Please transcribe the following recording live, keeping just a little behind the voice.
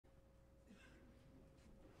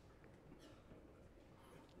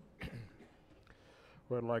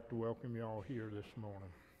Well, I'd like to welcome you all here this morning.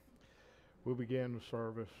 We'll begin the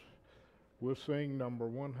service. We'll sing number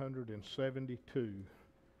 172,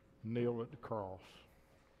 Kneel at the Cross.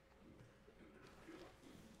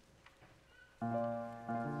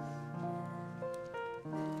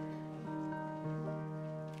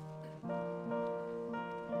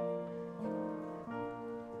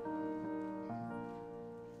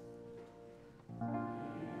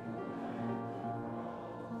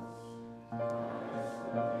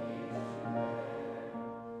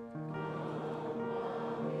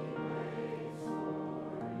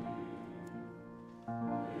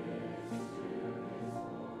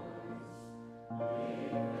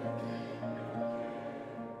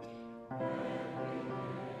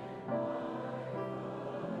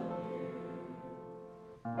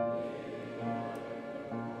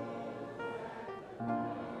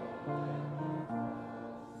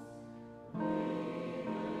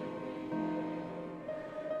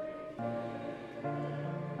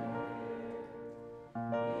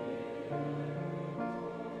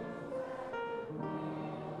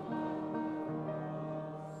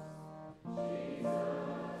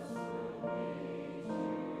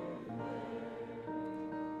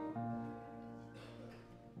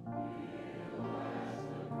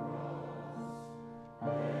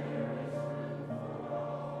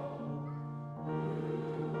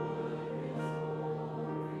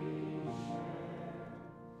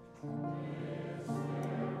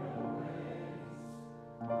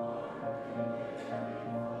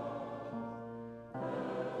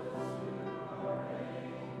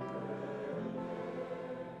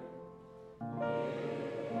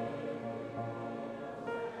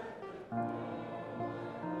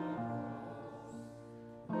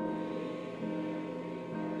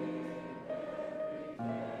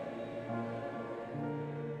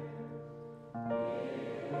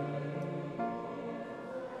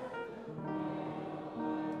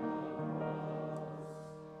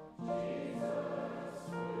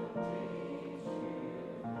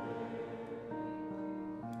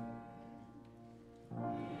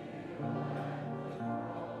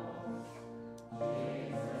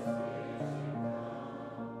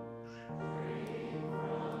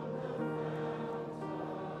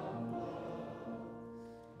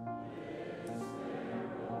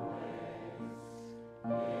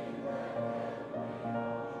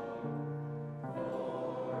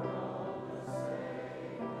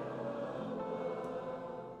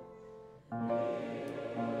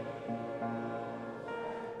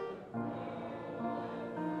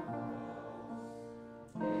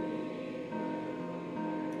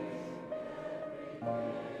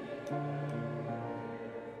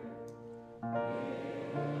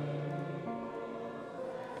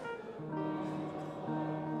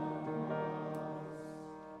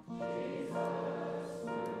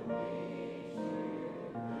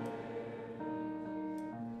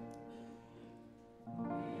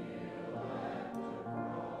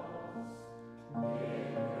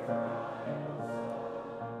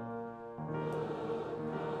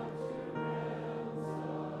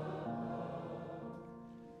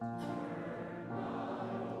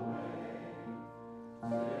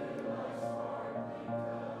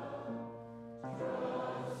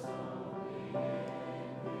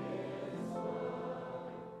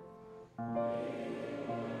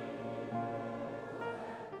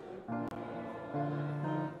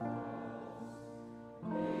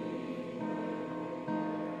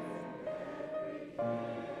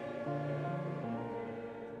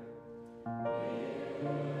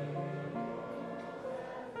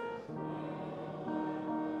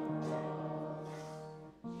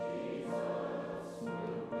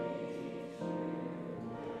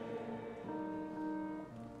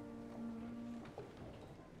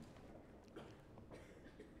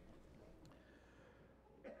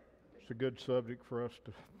 It's a good subject for us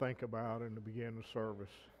to think about and to begin the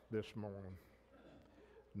service this morning.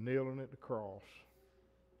 Kneeling at the cross.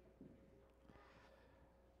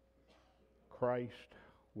 Christ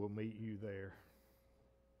will meet you there.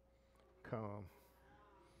 Come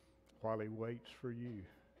while he waits for you.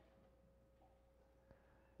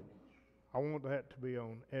 I want that to be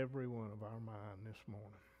on every one of our mind this morning.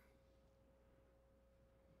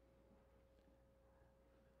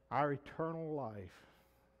 Our eternal life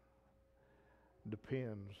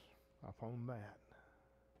depends upon that.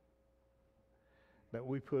 That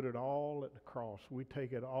we put it all at the cross. We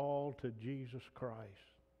take it all to Jesus Christ.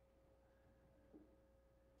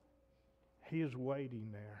 He is waiting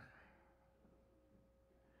there.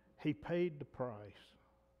 He paid the price.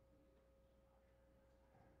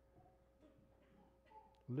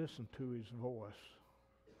 Listen to his voice.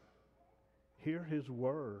 Hear His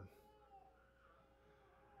word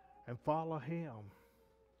and follow Him.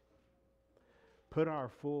 Put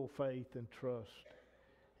our full faith and trust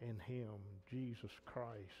in Him, Jesus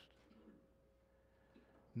Christ.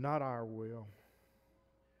 Not our will.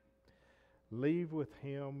 Leave with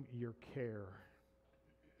Him your care.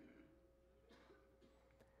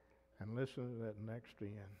 And listen to that next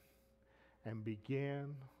end. And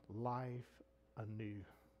begin life anew.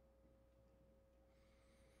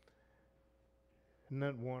 Isn't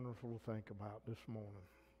that wonderful to think about this morning?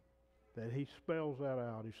 That He spells that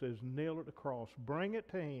out. He says, nail at the cross. Bring it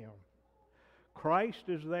to Him. Christ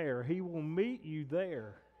is there. He will meet you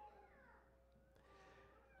there.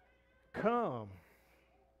 Come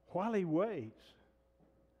while He waits.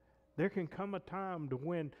 There can come a time to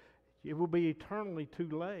when it will be eternally too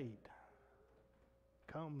late.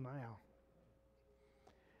 Come now.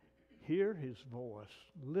 Hear His voice.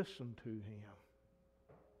 Listen to Him.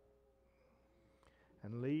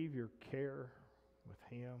 And leave your care with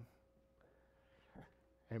Him.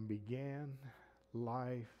 And begin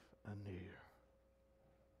life anew.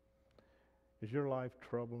 Is your life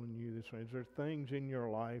troubling you this morning? Is there things in your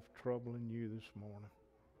life troubling you this morning?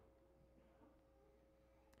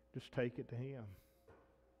 Just take it to Him.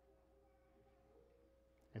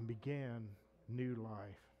 And begin new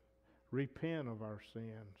life. Repent of our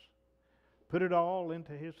sins. Put it all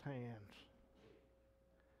into His hands.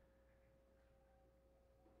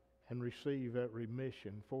 And receive that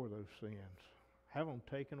remission for those sins. Have them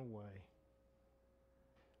taken away.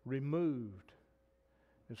 Removed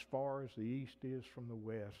as far as the east is from the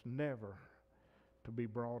west. Never to be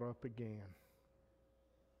brought up again.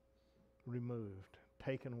 Removed.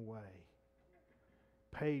 Taken away.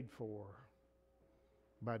 Paid for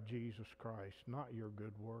by Jesus Christ. Not your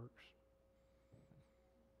good works.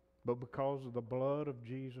 But because of the blood of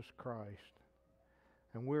Jesus Christ.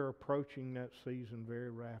 And we're approaching that season very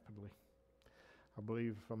rapidly. I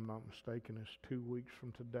believe, if I'm not mistaken, it's 2 weeks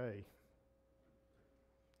from today.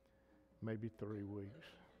 Maybe 3 weeks.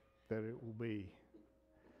 That it will be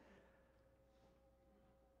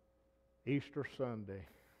Easter Sunday.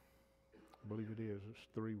 I believe it is. It's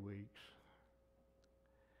 3 weeks.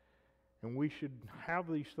 And we should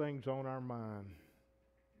have these things on our mind.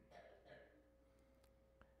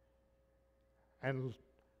 And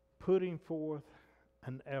putting forth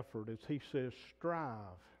an effort, as He says, strive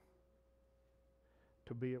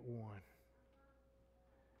to be at one.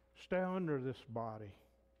 Stay under this body.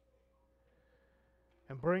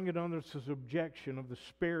 And bring it under the subjection of the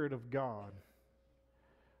Spirit of God.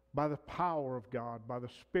 By the power of God, by the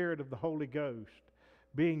Spirit of the Holy Ghost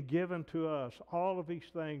being given to us. All of these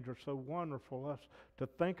things are so wonderful us to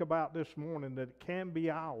think about this morning, that it can be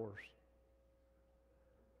ours.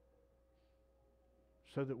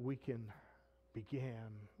 So that we can begin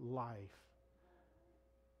life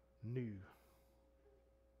new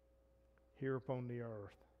here upon the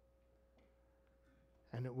earth.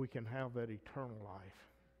 And that we can have that eternal life.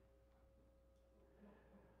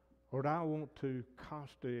 Lord, I want to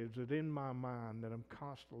constantly, is it in my mind that I'm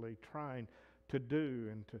constantly trying to do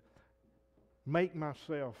and to make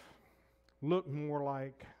myself look more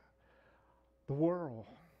like the world?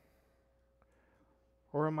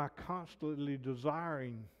 Or am I constantly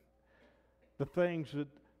desiring the things that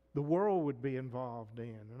the world would be involved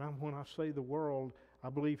in? And when I say the world, I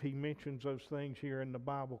believe He mentions those things here in the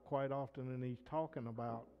Bible quite often, and He's talking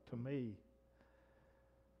about, to me,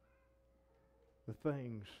 the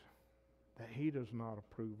things that He does not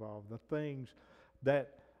approve of, the things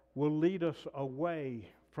that will lead us away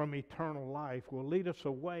from eternal life, will lead us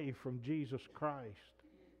away from Jesus Christ.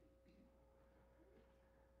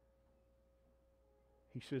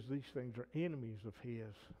 He says these things are enemies of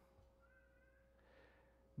His.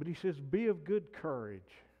 But He says, be of good courage.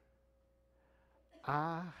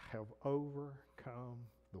 I have overcome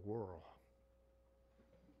the world.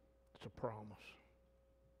 It's a promise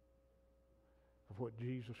of what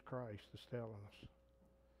Jesus Christ is telling us.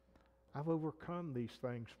 I've overcome these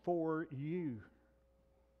things for you.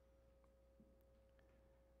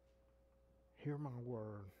 Hear my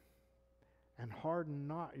word, and harden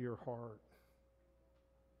not your heart,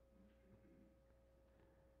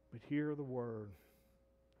 but hear the word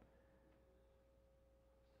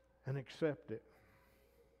and accept it,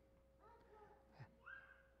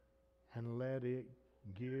 and let it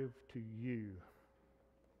give to you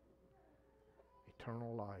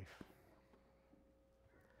eternal life.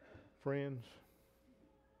 Friends,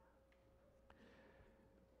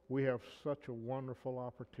 we have such a wonderful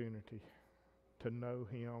opportunity to know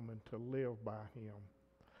Him and to live by Him.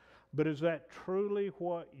 But is that truly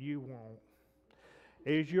what you want?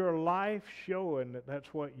 Is your life showing that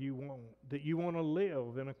that's what you want? That you want to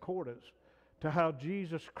live in accordance to how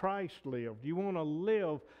Jesus Christ lived? You want to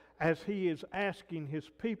live as He is asking His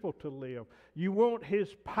people to live. You want His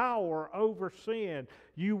power over sin.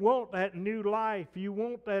 You want that new life. You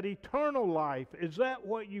want that eternal life. Is that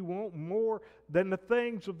what you want more than the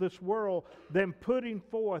things of this world, than putting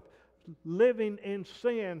forth living in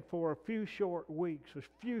sin for a few short weeks, a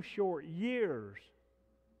few short years?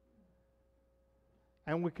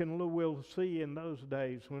 And we'll see in those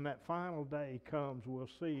days, when that final day comes, we'll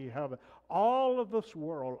see how all of this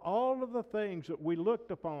world, all of the things that we looked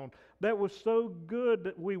upon that was so good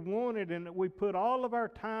that we wanted and that we put all of our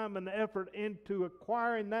time and effort into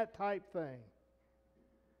acquiring that type thing,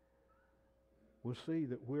 we'll see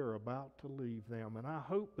that we're about to leave them. And I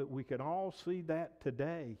hope that we can all see that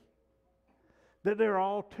today, that they're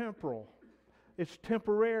all temporal. It's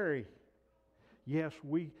temporary. Yes,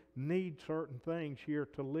 we need certain things here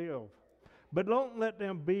to live, but don't let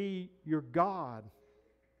them be your God.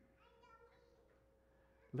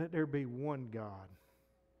 Let there be one God,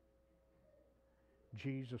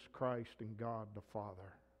 Jesus Christ and God the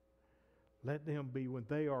Father. Let them be, when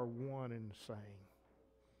they are one and the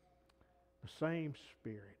same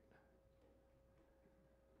Spirit.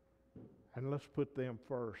 And let's put them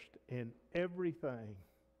first in everything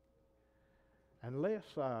and lay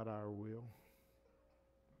aside our will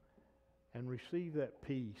and receive that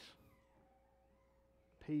peace,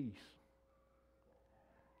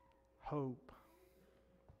 hope,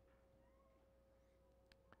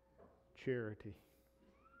 charity.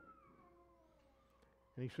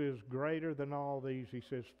 And he says, greater than all these, he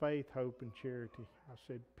says, faith, hope, and charity. I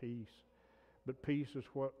said peace. But peace is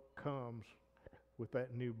what comes with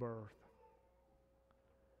that new birth.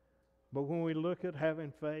 But when we look at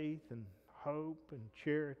having faith and hope and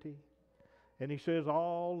charity, and he says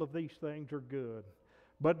all of these things are good,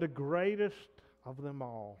 but the greatest of them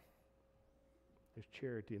all is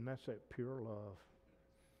charity, and that's that pure love.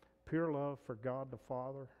 Pure love for God the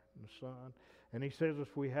Father and the Son. And he says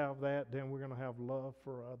if we have that, then we're going to have love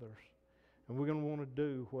for others. And we're going to want to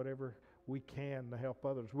do whatever we can to help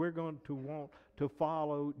others. We're going to want to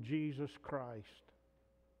follow Jesus Christ.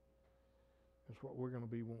 That's what we're going to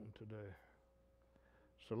be wanting to do.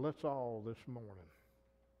 So let's all this morning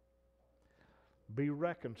be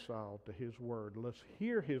reconciled to His Word. Let's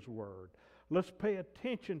hear His Word. Let's pay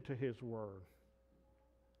attention to His Word.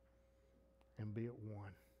 And be at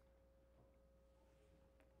one.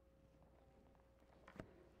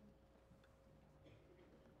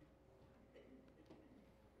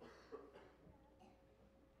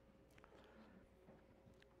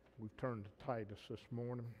 We've turned to Titus this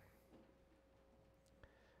morning.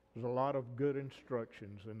 There's a lot of good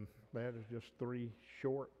instructions, and that is just 3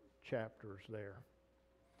 short chapters there.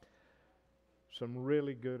 Some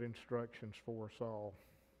really good instructions for us all.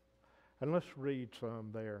 And let's read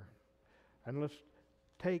some there. And let's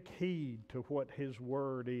take heed to what His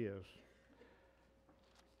Word is.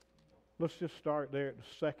 Let's just start there at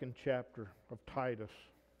the 2nd chapter of Titus.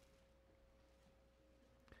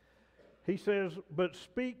 He says, but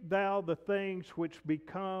speak thou the things which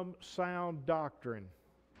become sound doctrine.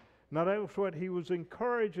 Now that was what he was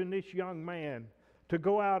encouraging this young man to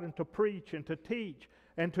go out and to preach and to teach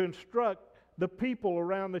and to instruct the people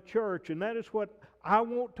around the church. And that is what I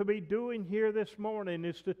want to be doing here this morning,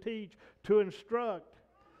 is to teach, to instruct,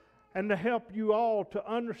 and to help you all to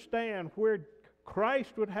understand where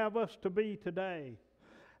Christ would have us to be today.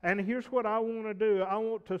 And here's what I want to do. I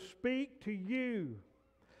want to speak to you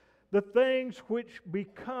the things which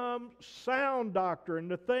become sound doctrine,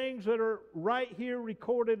 the things that are right here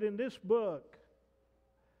recorded in this book,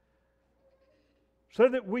 so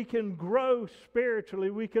that we can grow spiritually.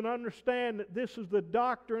 We can understand that this is the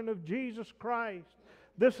doctrine of Jesus Christ.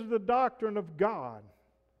 This is the doctrine of God.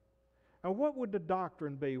 And what would the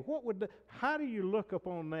doctrine be? How do you look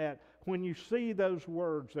upon that when you see those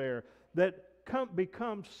words there that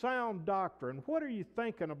become sound doctrine? What are you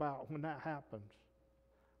thinking about when that happens?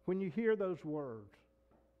 When you hear those words?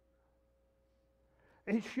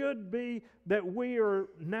 It should be that we are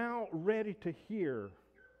now ready to hear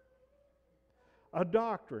a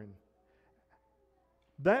doctrine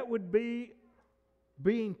that would be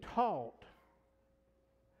being taught,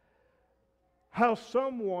 how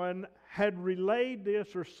someone had relayed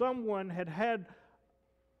this, or someone had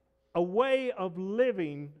a way of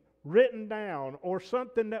living written down, or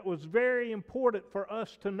something that was very important for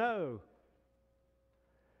us to know.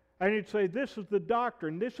 And you'd say, this is the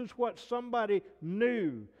doctrine. This is what somebody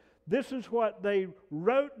knew. This is what they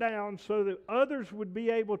wrote down so that others would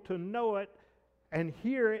be able to know it and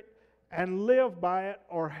hear it and live by it,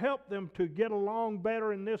 or help them to get along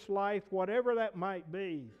better in this life, whatever that might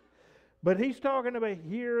be. But he's talking about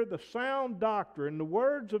here the sound doctrine, the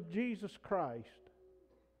words of Jesus Christ,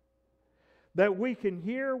 that we can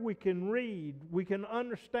hear, we can read, we can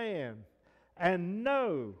understand, and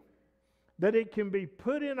know that it can be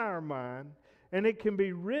put in our mind and it can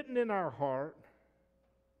be written in our heart,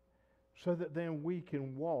 so that then we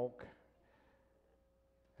can walk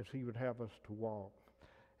as He would have us to walk.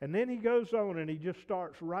 And then he goes on and he just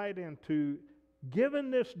starts right into giving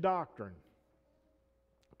this doctrine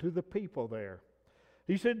to the people there.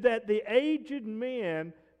 He said that the aged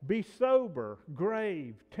men be sober,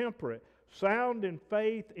 grave, temperate, sound in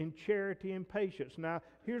faith, in charity, and patience. Now,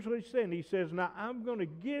 here's what he's saying. He says, now I'm going to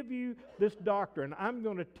give you this doctrine. I'm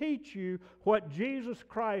going to teach you what Jesus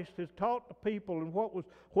Christ has taught the people and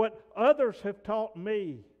what others have taught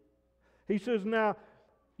me. He says, now,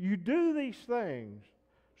 you do these things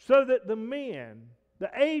so that the men, the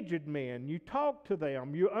aged men, you talk to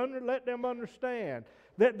them, let them understand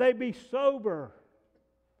that they be sober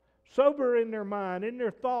in their mind, in their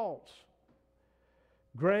thoughts,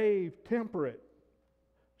 grave, temperate,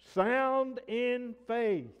 sound in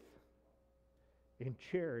faith, in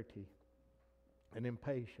charity, and in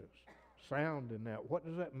patience. Sound in that. What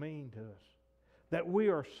does that mean to us? That we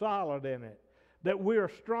are solid in it, that we are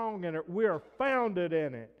strong in it, we are founded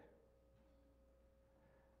in it.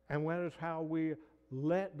 And that is how we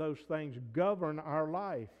let those things govern our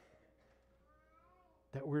life.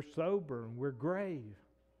 That we're sober and we're grave.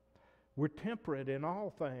 We're temperate in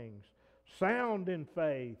all things. Sound in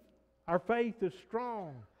faith. Our faith is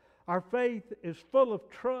strong. Our faith is full of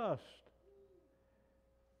trust.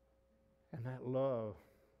 And that love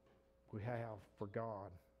we have for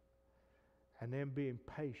God. And then being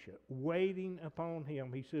patient, waiting upon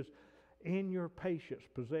Him. He says, in your patience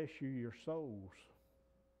possess you your souls.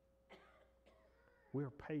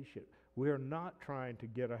 We're patient. We are not trying to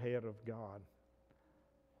get ahead of God.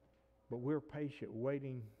 But we're patient,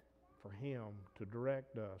 waiting for Him to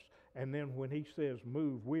direct us. And then when He says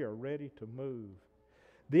move, we are ready to move.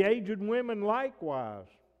 The aged women likewise.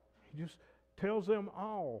 He just tells them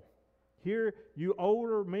all. Here, you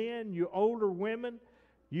older men, you older women,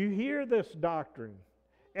 you hear this doctrine.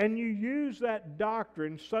 And you use that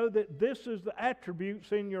doctrine so that this is the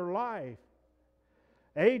attributes in your life.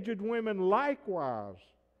 Aged women likewise,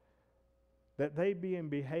 that they be in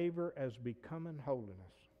behavior as becoming holiness.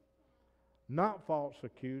 Not false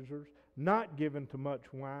accusers, not given to much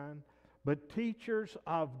wine, but teachers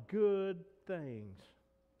of good things.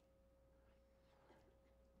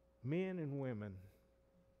 Men and women,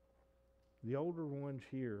 the older ones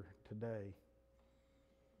here today,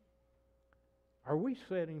 are we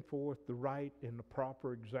setting forth the right and the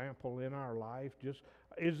proper example in our life?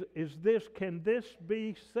 Can this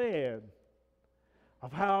be said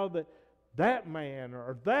of how that man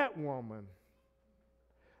or that woman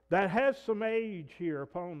that has some age here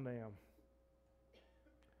upon them,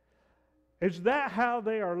 is that how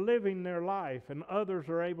they are living their life and others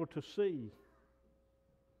are able to see?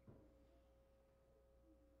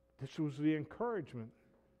 This was the encouragement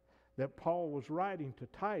that Paul was writing to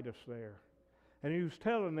Titus there. And he was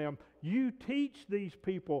telling them, you teach these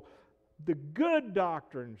people the good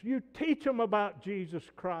doctrines. You teach them about Jesus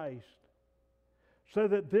Christ so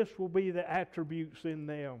that this will be the attributes in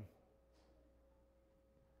them.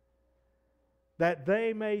 That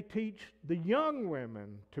they may teach the young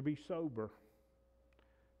women to be sober,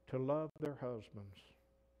 to love their husbands,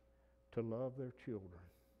 to love their children.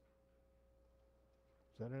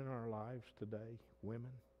 Is that in our lives today, women?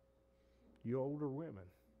 You older women.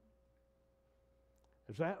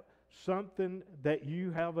 Is that something that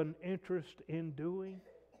you have an interest in doing?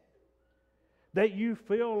 That you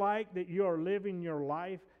feel like that you are living your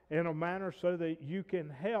life in a manner so that you can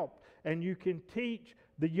help and you can teach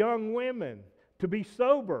the young women to be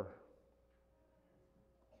sober,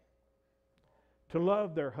 to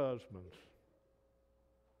love their husbands,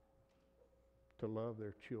 to love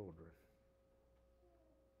their children.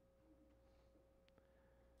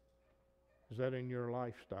 Is that in your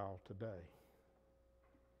lifestyle today?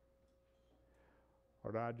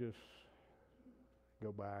 Or do I just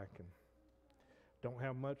go back and don't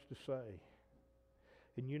have much to say?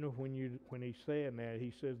 And you know, when he's saying that,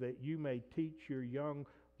 he says that you may teach your young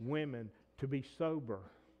women to be sober.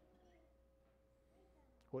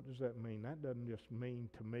 What does that mean? That doesn't just mean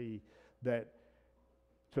to me that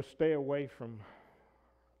to stay away from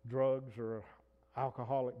drugs or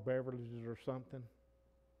alcoholic beverages or something.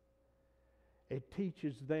 It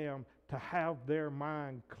teaches them to have their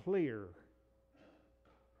mind clear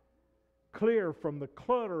from the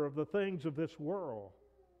clutter of the things of this world.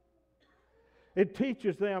 It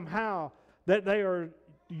teaches them how that they are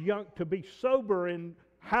young to be sober in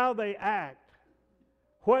how they act,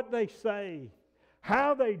 what they say,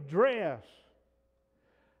 how they dress,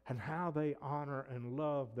 and how they honor and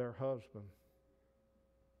love their husband,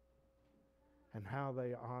 and how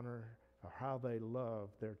they honor or how they love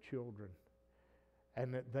their children,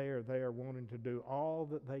 and that they are there wanting to do all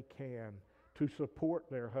that they can to support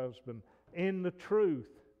their husband in the truth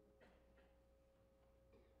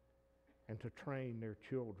and to train their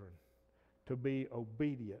children to be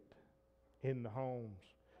obedient in the homes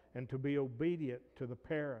and to be obedient to the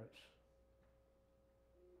parents.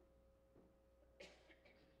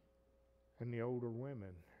 And the older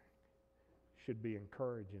women should be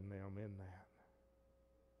encouraging them in that.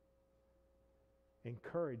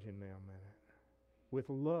 Encouraging them in it with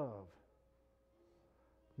love.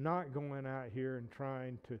 Not going out here and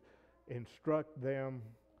trying to instruct them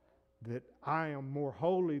that I am more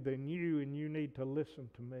holy than you and you need to listen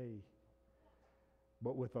to me.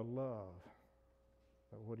 But with a love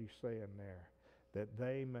of what he's saying there, that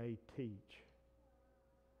they may teach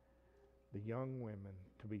the young women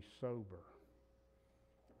to be sober,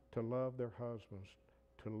 to love their husbands,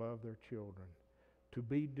 to love their children, to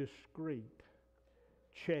be discreet,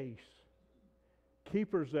 chaste,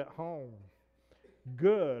 keepers at home,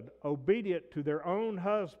 good, obedient to their own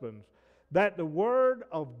husbands, that the word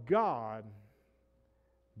of God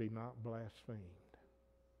be not blasphemed.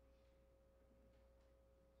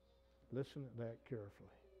 Listen to that carefully.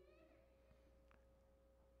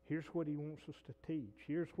 Here's what he wants us to teach.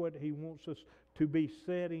 Here's what he wants us to be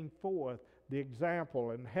setting forth, the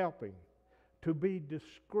example and helping. To be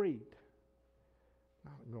discreet.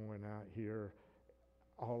 Not going out here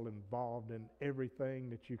all involved in everything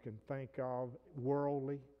that you can think of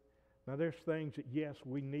worldly. Now there's things that, yes,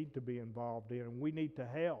 we need to be involved in and we need to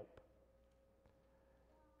help.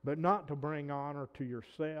 But not to bring honor to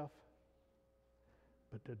yourself,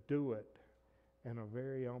 but to do it in a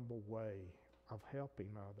very humble way of helping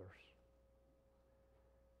others.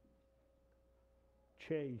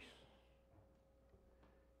 Chaste,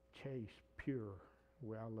 pure, the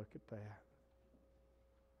way I look at that.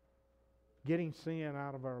 Getting sin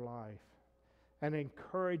out of our life and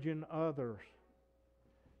encouraging others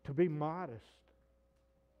to be modest.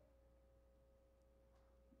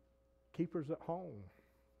 Keepers at home,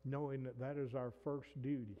 knowing that that is our first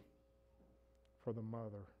duty for the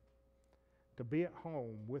mother. To be at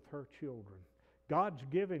home with her children. God's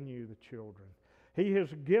given you the children. He has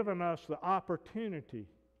given us the opportunity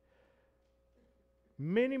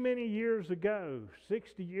many, many years ago,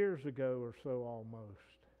 60 years ago or so almost,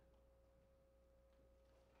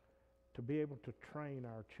 to be able to train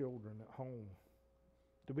our children at home,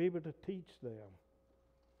 to be able to teach them,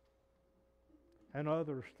 and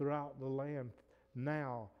others throughout the land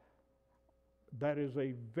now. That is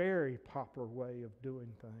a very popular way of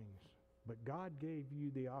doing things. But God gave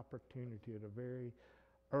you the opportunity at a very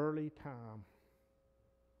early time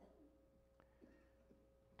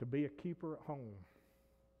to be a keeper at home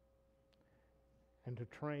and to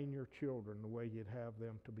train your children the way you'd have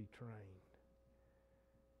them to be trained.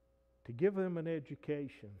 To give them an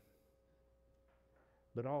education,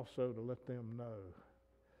 but also to let them know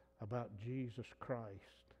about Jesus Christ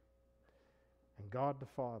and God the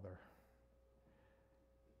Father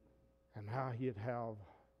and how He'd have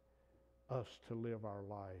us to live our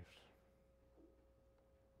lives.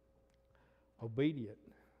 Obedient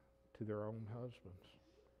to their own husbands.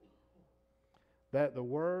 That the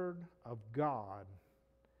word of God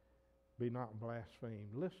be not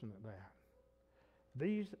blasphemed. Listen to that.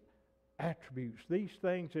 These attributes, these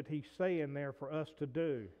things that he's saying there for us to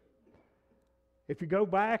do. If you go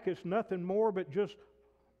back, it's nothing more but just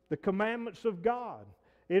the commandments of God.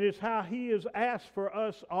 It is how He has asked for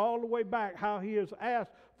us all the way back, how He has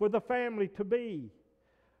asked for the family to be,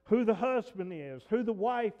 who the husband is, who the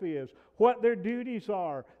wife is, what their duties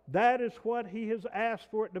are. That is what He has asked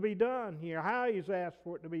for it to be done here, how He's asked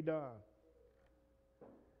for it to be done.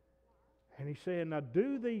 And He's saying, now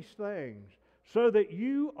do these things so that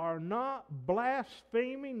you are not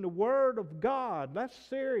blaspheming the Word of God. That's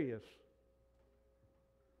serious.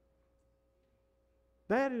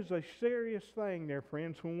 That is a serious thing there,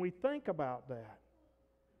 friends, when we think about that.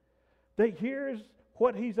 That here's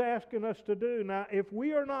what He's asking us to do. Now, if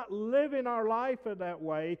we are not living our life in that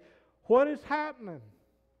way, what is happening?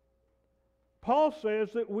 Paul says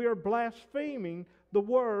that we are blaspheming the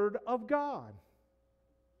Word of God.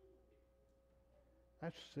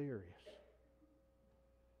 That's serious.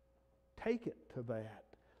 Take it to that.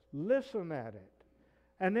 Listen at it.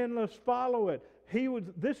 And then let's follow it.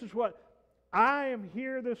 This is what I am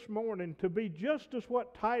here this morning to be just as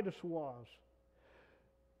what Titus was.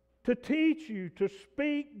 to teach you to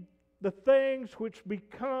speak the things which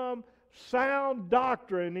become sound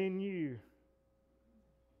doctrine in you.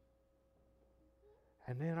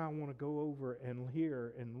 And then I want to go over and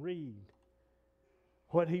hear and read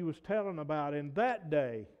what he was telling about in that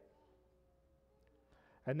day.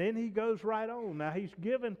 And then he goes right on. Now he's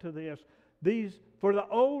given to these for the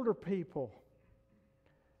older people.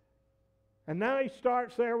 And now he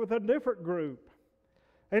starts there with a different group.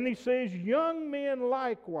 And he says, young men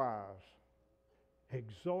likewise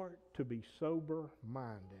exhort to be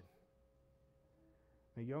sober-minded.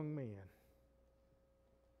 Now, young men,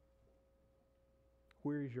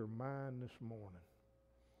 where is your mind this morning?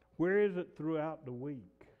 Where is it throughout the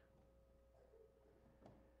week?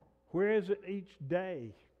 Where is it each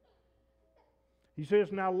day? He says,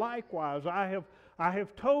 now likewise, I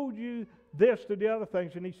have told you this to the other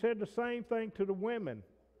things. And he said the same thing to the women.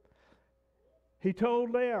 He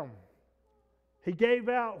told them. He gave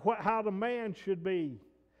out how the man should be.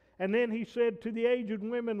 And then he said to the aged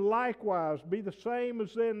women, likewise, be the same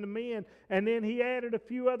as in the men. And then he added a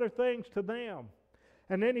few other things to them.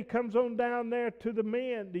 And then he comes on down there to the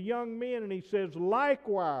men, the young men, and he says,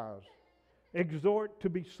 likewise, exhort to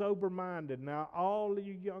be sober-minded. Now, all of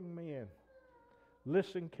you young men,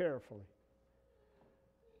 listen carefully.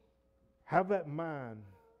 Have that mind.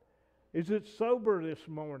 Is it sober this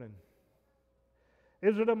morning?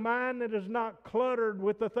 Is it a mind that is not cluttered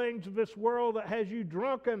with the things of this world that has you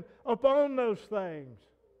drunken upon those things?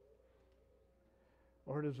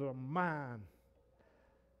 Or is it a mind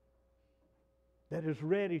that is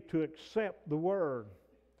ready to accept the Word?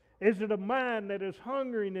 Is it a mind that is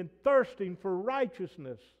hungering and thirsting for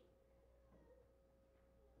righteousness?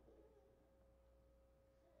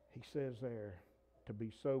 He says there to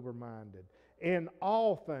be sober-minded. In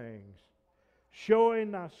all things,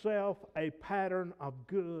 showing thyself a pattern of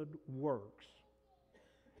good works.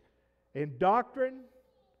 In doctrine,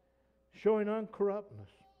 showing uncorruptness,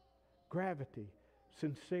 gravity,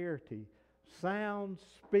 sincerity, sound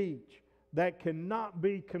speech that cannot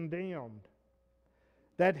be condemned.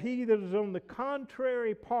 That he that is on the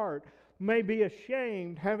contrary part may be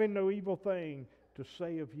ashamed, having no evil thing to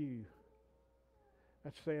say of you.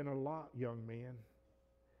 That's saying a lot, young men.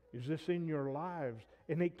 Is this in your lives?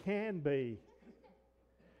 And it can be.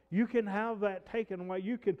 You can have that taken away.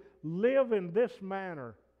 You can live in this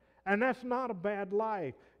manner. And that's not a bad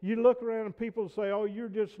life. You look around and people say, oh, you're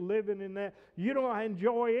just living in that. You don't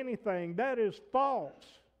enjoy anything. That is false.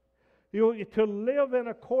 To live in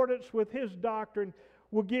accordance with His doctrine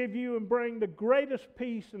will give you and bring the greatest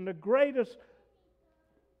peace and the greatest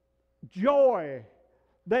joy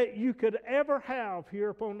that you could ever have here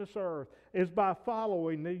upon this earth is by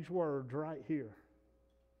following these words right here.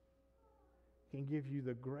 Can give you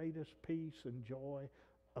the greatest peace and joy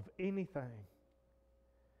of anything.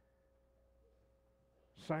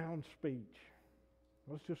 Sound speech.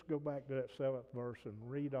 Let's just go back to that 7th verse and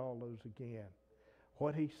read all those again.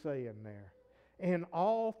 What he's saying there. In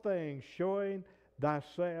all things showing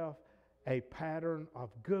thyself a pattern of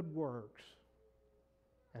good works.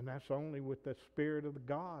 And that's only with the Spirit of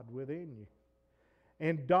God within you.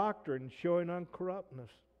 In doctrine showing uncorruptness,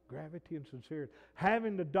 gravity and sincerity.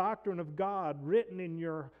 Having the doctrine of God written in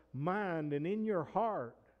your mind and in your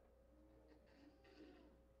heart.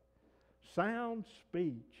 Sound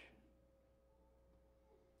speech.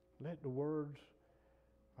 Let the words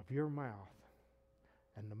of your mouth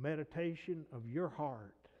and the meditation of your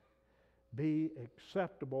heart be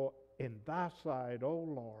acceptable in thy sight, O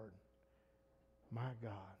Lord, my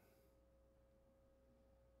God.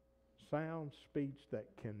 Sound speech that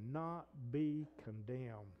cannot be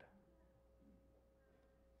condemned.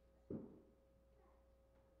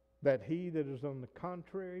 That he that is on the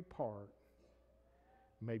contrary part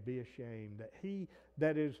may be ashamed. That he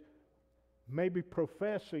that is maybe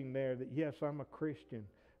professing there that, yes, I'm a Christian,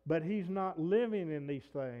 but he's not living in these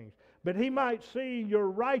things. But he might see your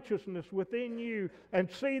righteousness within you and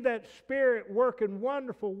see that Spirit working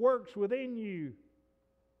wonderful works within you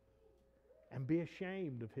and be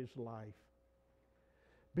ashamed of his life.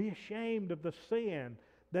 Be ashamed of the sin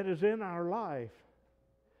that is in our life.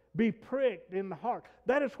 Be pricked in the heart.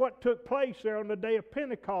 That is what took place there on the day of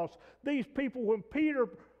Pentecost. These people, when Peter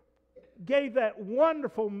gave that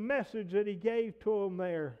wonderful message that he gave to them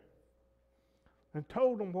there and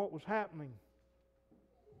told them what was happening,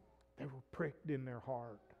 they were pricked in their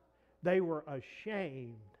heart. They were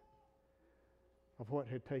ashamed of what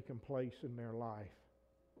had taken place in their life.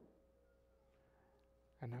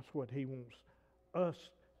 And that's what he wants us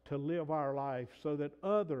to live our life, so that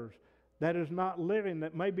others that is not living,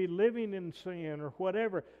 that may be living in sin or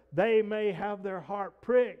whatever, they may have their heart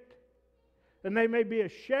pricked. and they may be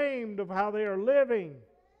ashamed of how they are living,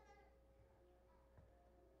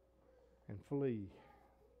 and flee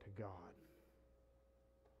to God.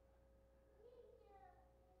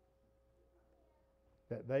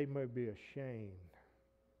 That they may be ashamed,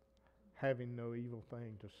 having no evil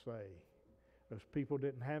thing to say. Those people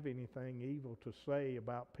didn't have anything evil to say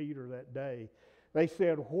about Peter that day. They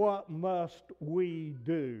said, "What must we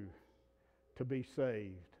do to be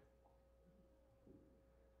saved?"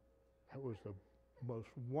 That was the most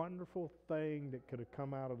wonderful thing that could have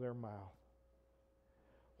come out of their mouth.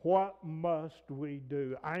 What must we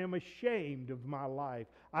do? I am ashamed of my life.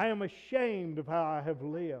 I am ashamed of how I have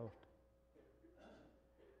lived.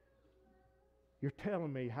 You're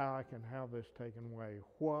telling me how I can have this taken away.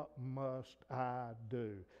 What must I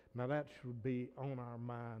do? Now that should be on our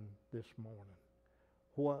mind this morning.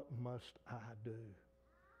 What must I do?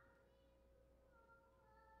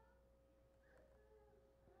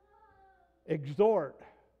 Exhort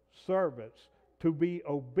servants to be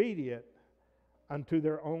obedient unto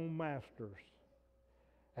their own masters,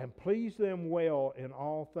 and please them well in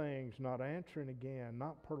all things, not answering again,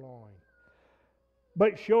 not purloining,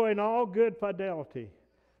 but showing all good fidelity,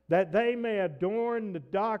 that they may adorn the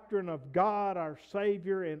doctrine of God our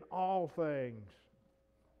Savior in all things.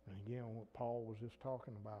 And again, what Paul was just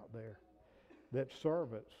talking about there, that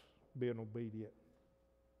servants being obedient.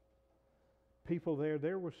 People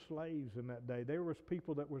there were slaves in that day. There was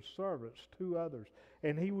people that were servants to others.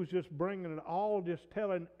 And he was just bringing it all, just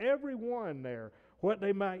telling everyone there what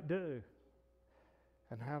they might do.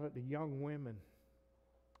 And how that the young women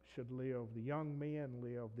should live, the young men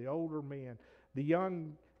live, the older men,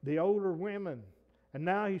 the older women. And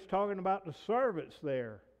now he's talking about the servants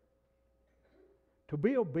there. To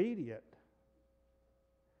be obedient.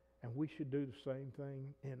 And we should do the same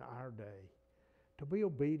thing in our day. To be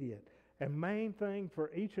obedient. And main thing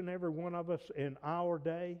for each and every one of us in our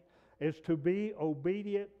day is to be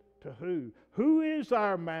obedient to who? Who is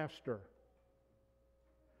our master?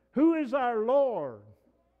 Who is our Lord?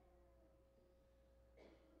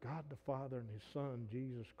 God the Father and His Son,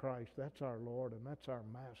 Jesus Christ. That's our Lord and that's our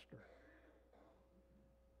master.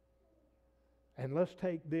 And let's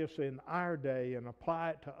take this in our day and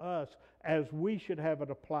apply it to us as we should have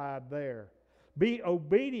it applied there. Be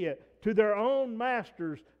obedient to their own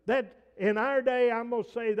masters. That in our day, I'm going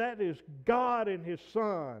to say that is God and His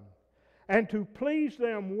Son. And to please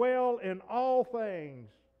them well in all things.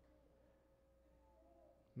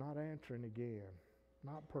 Not answering again.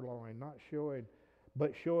 Not purloining. Not showing.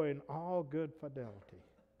 But showing all good fidelity.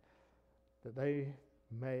 That they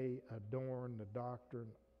may adorn the doctrine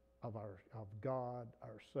of God,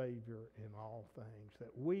 our Savior, in all things.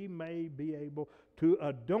 That we may be able to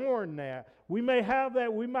adorn that. We may have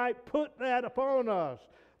that. We might put that upon us.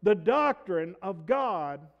 The doctrine of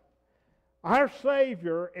God, our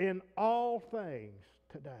Savior, in all things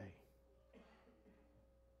today.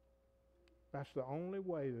 That's the only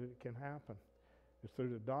way that it can happen, is through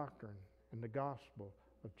the doctrine and the gospel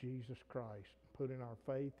of Jesus Christ, putting our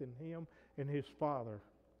faith in Him and His Father.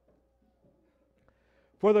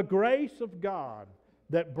 For the grace of God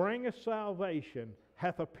that bringeth salvation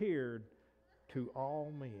hath appeared to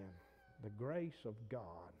all men. The grace of God.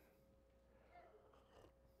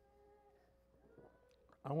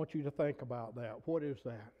 I want you to think about that. What is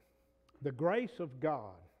that? The grace of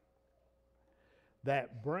God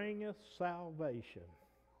that bringeth salvation.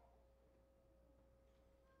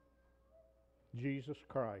 Jesus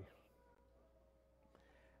Christ.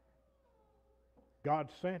 God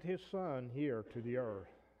sent His Son here to the earth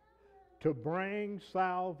to bring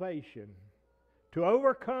salvation, to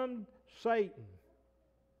overcome Satan,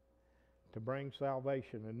 to bring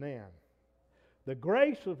salvation. And then the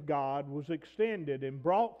grace of God was extended and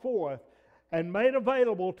brought forth and made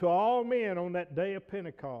available to all men on that day of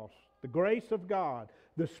Pentecost. The grace of God,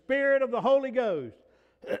 the Spirit of the Holy Ghost,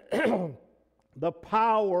 the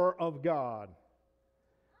power of God,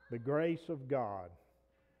 the grace of God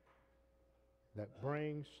that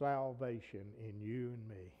brings salvation in you and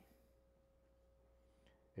me.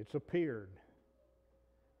 It's appeared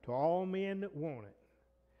to all men that want it.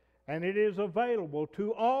 And it is available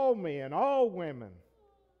to all men, all women.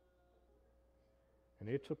 And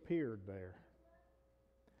it's appeared there.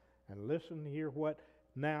 And listen to hear what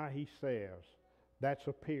now he says. That's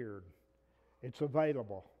appeared. It's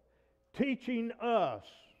available. Teaching us.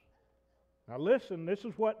 Now listen, this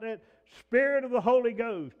is what that Spirit of the Holy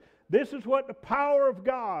Ghost, this is what the power of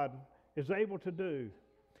God is able to do.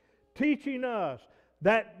 Teaching us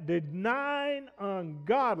that denying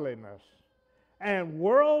ungodliness and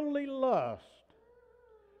worldly lust,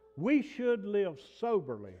 we should live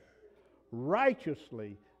soberly,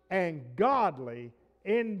 righteously, and godly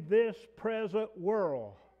in this present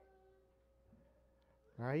world.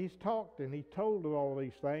 Now he's talked and he told them all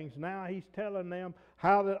these things. Now he's telling them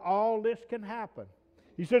how that all this can happen.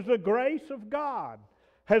 He says the grace of God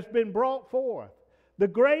has been brought forth. The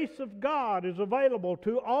grace of God is available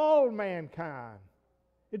to all mankind.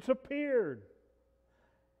 It's appeared.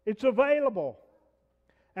 It's available.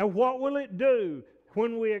 And what will it do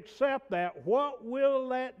when we accept that? What will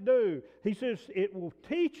that do? He says it will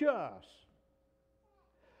teach us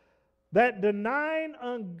that denying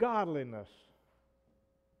ungodliness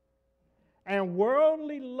and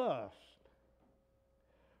worldly lust,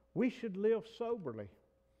 we should live soberly,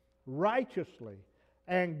 righteously,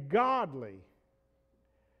 and godly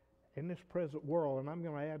in this present world. And I'm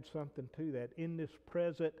going to add something to that, in this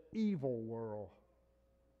present evil world.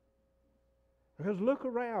 Because look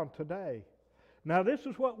around today. Now this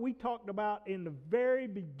is what we talked about in the very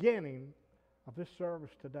beginning of this service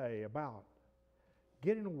today, about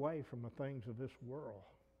getting away from the things of this world.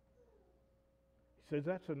 He says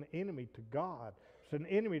that's an enemy to God. It's an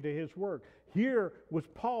enemy to His work. Here was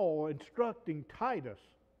Paul instructing Titus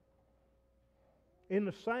in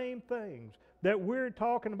the same things that we're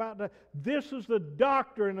talking about. This is the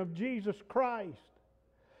doctrine of Jesus Christ.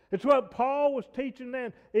 It's what Paul was teaching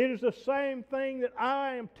then. It is the same thing that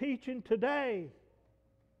I am teaching today.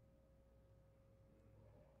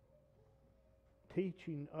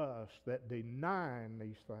 Teaching us that denying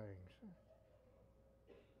these things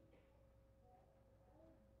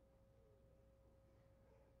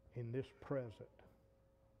in this present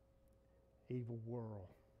evil world,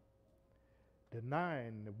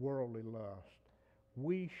 denying the worldly lust,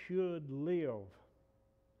 we should live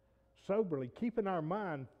soberly, keeping our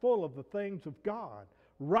mind full of the things of God,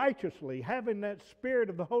 righteously, having that Spirit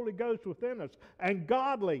of the Holy Ghost within us, and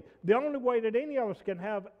godly. The only way that any of us can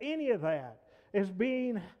have any of that is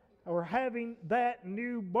being or having that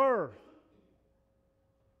new birth.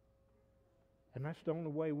 And that's the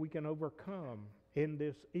only way we can overcome in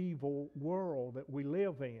this evil world that we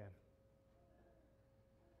live in.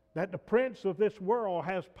 That the prince of this world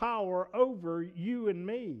has power over you and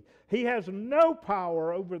me. He has no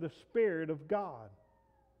power over the Spirit of God.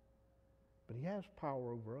 But He has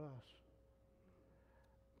power over us.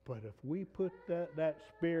 But if we put that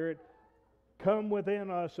Spirit come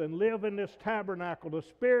within us and live in this tabernacle, the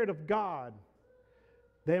Spirit of God,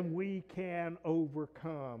 then we can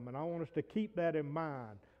overcome. And I want us to keep that in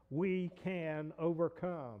mind. We can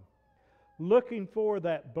overcome. Looking for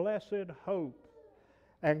that blessed hope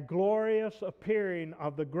and glorious appearing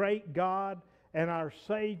of the great God and our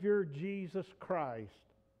Savior Jesus Christ.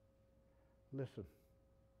 Listen.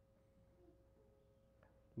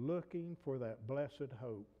 Looking for that blessed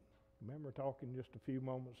hope. Remember talking just a few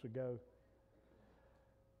moments ago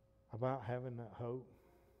about having that hope,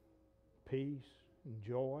 peace, and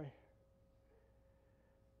joy?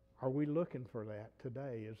 Are we looking for that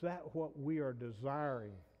today? Is that what we are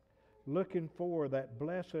desiring? Looking for that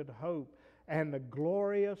blessed hope and the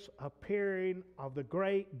glorious appearing of the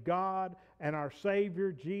great God and our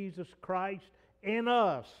Savior Jesus Christ in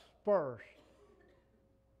us first.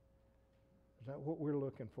 Is that what we're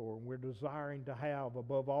looking for and we're desiring to have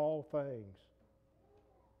above all things?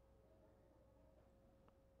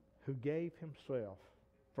 Who gave Himself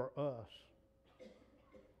for us,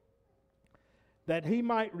 that He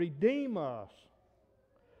might redeem us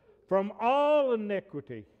from all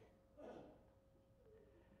iniquity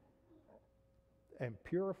and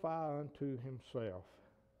purify unto Himself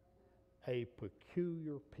a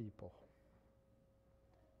peculiar people,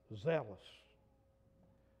 zealous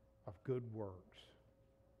of good works.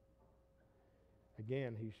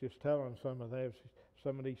 Again, he's just telling some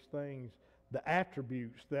of these things, the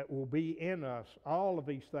attributes that will be in us, all of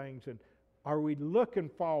these things, and are we looking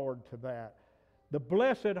forward to that? The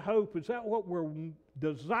blessed hope, is that what we're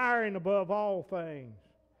desiring above all things?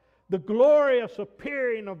 The glorious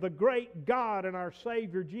appearing of the great God and our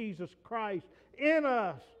Savior Jesus Christ in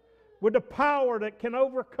us with the power that can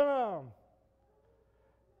overcome,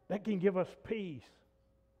 that can give us peace.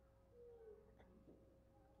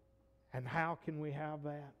 And how can we have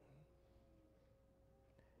that?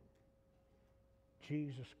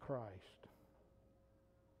 Jesus Christ,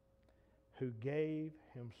 who gave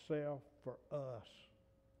Himself for us,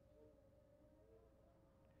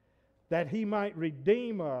 that He might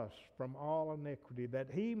redeem us from all iniquity, that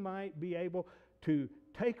He might be able to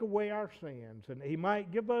take away our sins, and He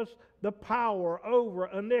might give us the power over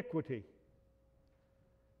iniquity.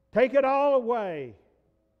 Take it all away,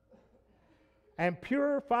 and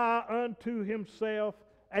purify unto Himself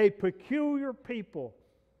a peculiar people.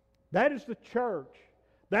 That is the church.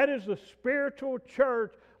 That is the spiritual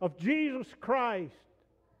church of Jesus Christ,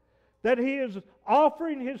 that He is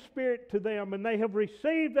offering His Spirit to them, and they have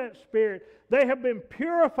received that Spirit. They have been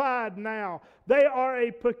purified now. They are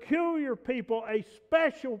a peculiar people, a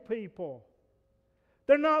special people.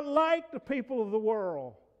 They're not like the people of the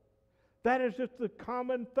world. That is just the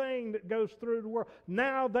common thing that goes through the world.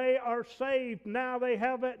 Now they are saved. Now they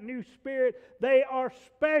have that new Spirit. They are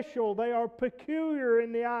special. They are peculiar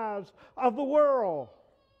in the eyes of the world.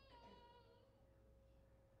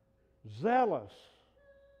 Zealous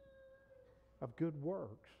of good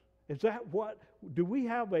works. Is that what? Do we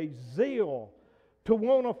have a zeal to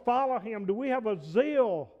want to follow Him? Do we have a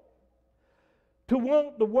zeal to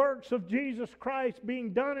want the works of Jesus Christ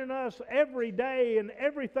being done in us every day and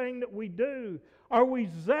everything that we do? Are we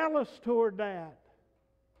zealous toward that?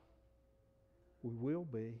 We will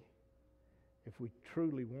be if we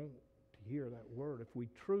truly want to hear that word, if we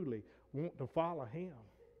truly want to follow Him.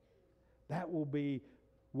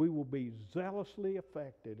 We will be zealously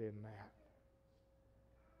affected in that.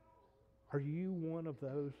 Are you one of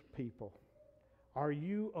those people? Are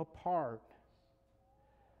you a part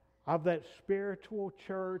of that spiritual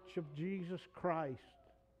church of Jesus Christ?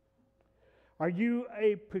 Are you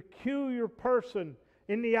a peculiar person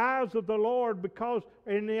in the eyes of the Lord? Because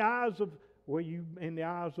in the eyes of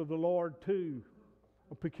the Lord too,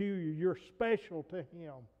 a peculiar, you're special to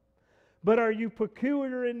Him. But are you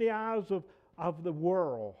peculiar in the eyes of the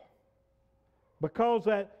world? Because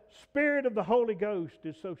that Spirit of the Holy Ghost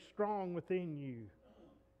is so strong within you.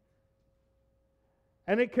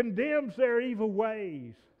 And it condemns their evil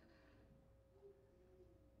ways.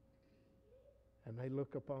 And they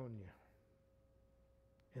look upon you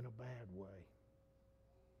in a bad way.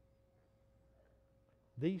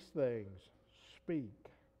 These things speak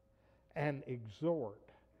and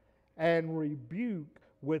exhort and rebuke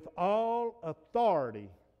with all authority.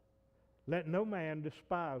 Let no man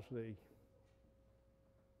despise thee.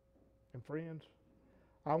 And friends,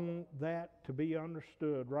 I want that to be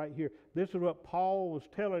understood right here. This is what Paul was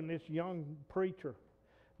telling this young preacher,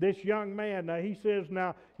 this young man. Now he says,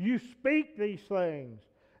 now you speak these things.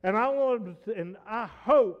 And I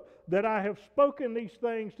hope that I have spoken these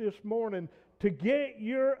things this morning to get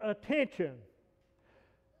your attention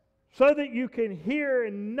so that you can hear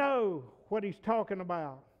and know what he's talking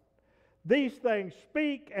about. These things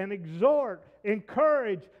speak and exhort,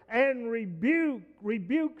 encourage, and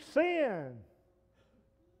rebuke sin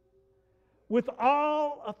with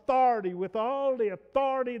all authority, with all the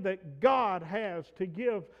authority that God has to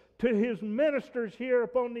give to His ministers here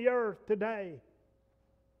upon the earth today.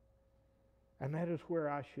 And that is where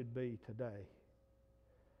I should be today.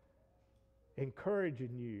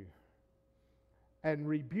 Encouraging you and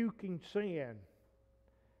rebuking sin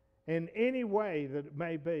in any way that it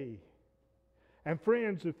may be. And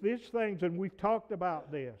friends, if these things, and we've talked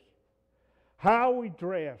about this, how we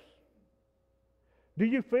dress, do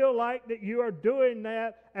you feel like that you are doing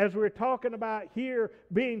that as we're talking about here,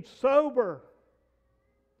 being sober,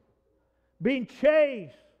 being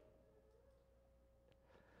chaste,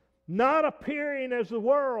 not appearing as the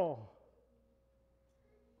world?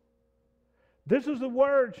 This is the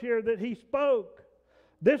words here that he spoke.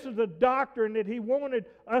 This is the doctrine that he wanted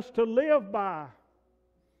us to live by.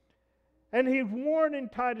 And he's warning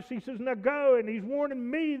Titus. He says, now go. And he's warning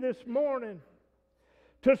me this morning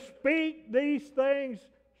to speak these things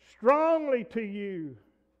strongly to you,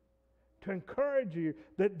 to encourage you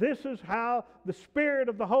that this is how the Spirit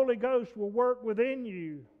of the Holy Ghost will work within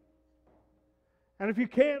you. And if you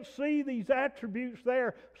can't see these attributes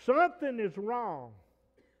there, something is wrong.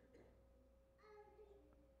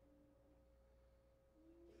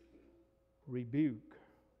 Rebuke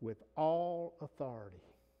with all authority.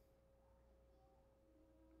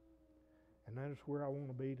 And that is where I want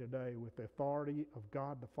to be today, with the authority of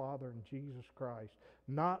God the Father and Jesus Christ.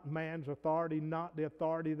 Not man's authority, not the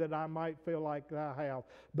authority that I might feel like that I have.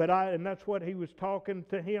 And that's what he was talking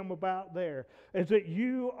to him about there, is that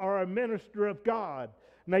you are a minister of God.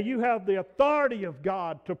 Now you have the authority of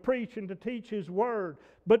God to preach and to teach His Word,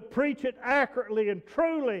 but preach it accurately and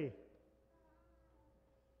truly.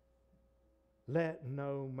 Let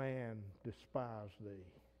no man despise thee.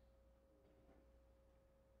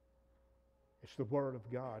 It's the Word of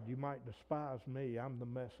God. You might despise me. I'm the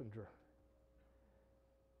messenger.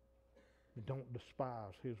 But don't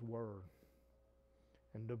despise His Word.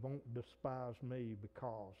 And don't despise me,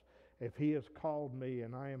 because if He has called me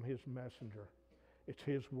and I am His messenger, it's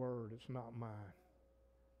His Word, it's not mine,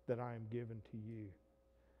 that I am given to you.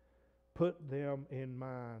 Put them in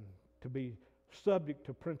mind to be subject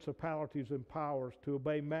to principalities and powers, to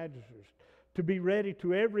obey magistrates, to be ready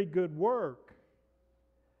to every good work,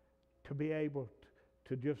 to be able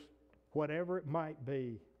to just whatever it might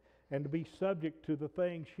be, and to be subject to the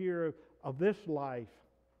things here of this life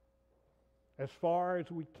as far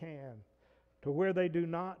as we can, to where they do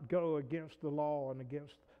not go against the law and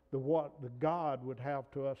against what the God would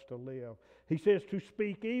have to us to live. He says to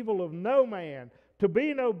speak evil of no man, to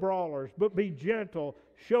be no brawlers, but be gentle,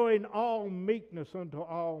 showing all meekness unto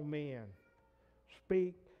all men.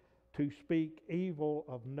 To speak evil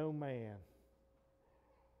of no man.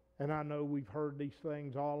 And I know we've heard these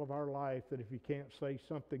things all of our life, that if you can't say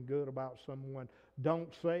something good about someone,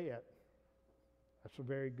 don't say it. That's a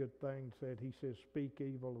very good thing said. He says, speak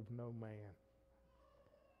evil of no man.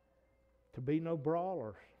 To be no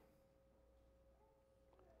brawlers,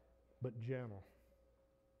 but gentle.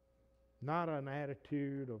 Not an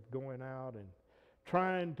attitude of going out and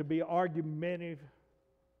trying to be argumentative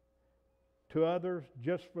to others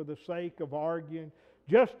just for the sake of arguing,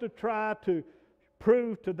 just to try to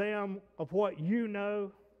prove to them of what you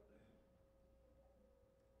know.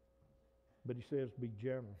 But he says, be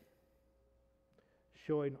gentle,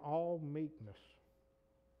 showing all meekness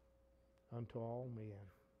unto all men.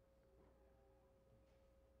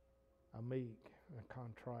 A meek and a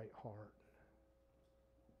contrite heart.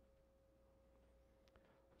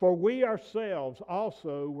 For we ourselves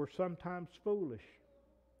also were sometimes foolish,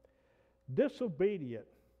 disobedient,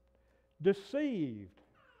 deceived,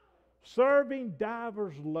 serving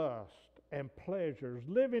divers lusts and pleasures,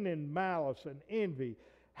 living in malice and envy,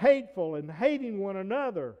 hateful and hating one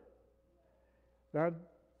another. Now,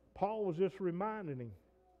 Paul was just reminding him.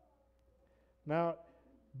 Now,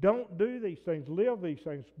 don't do these things, live these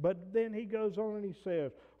things. But then he goes on and he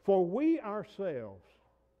says, for we ourselves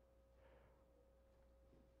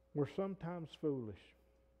were sometimes foolish,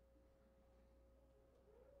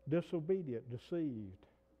 disobedient, deceived,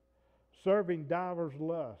 serving divers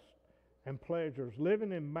lusts and pleasures,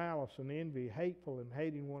 living in malice and envy, hateful and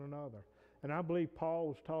hating one another. And I believe Paul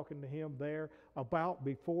was talking to him there about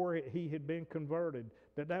before he had been converted,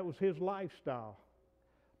 that was his lifestyle.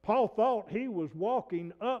 Paul thought he was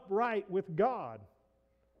walking upright with God.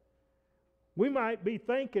 We might be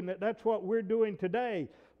thinking that that's what we're doing today.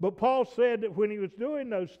 But Paul said that when he was doing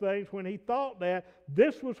those things, when he thought that,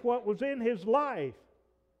 this was what was in his life.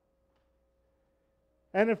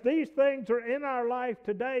 And if these things are in our life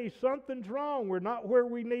today, something's wrong. We're not where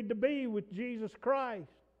we need to be with Jesus Christ.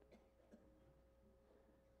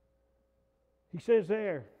 He says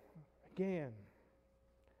there, again,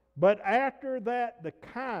 but after that the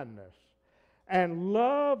kindness and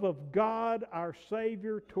love of God our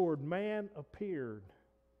Savior toward man appeared.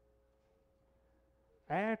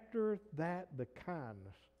 After that the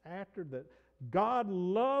kindness, after that God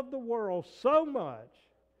loved the world so much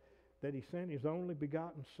that He sent His only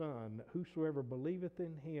begotten Son, that whosoever believeth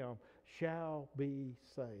in Him shall be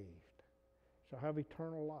saved, shall have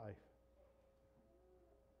eternal life.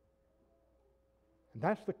 And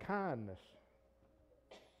that's the kindness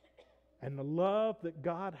and the love that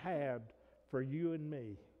God had for you and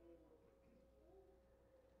me.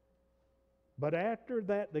 But after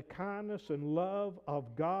that, the kindness and love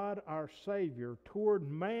of God our Savior toward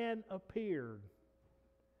man appeared.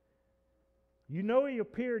 You know He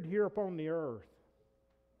appeared here upon the earth.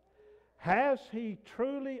 Has He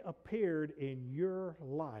truly appeared in your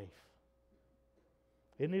life?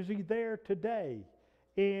 And is He there today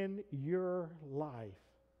in your life?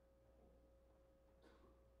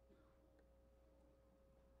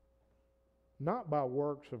 Not by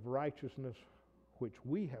works of righteousness which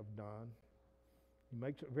we have done. He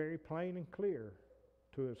makes it very plain and clear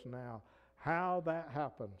to us now how that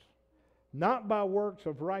happens. Not by works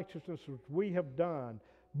of righteousness which we have done,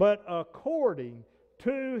 but according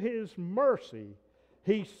to His mercy,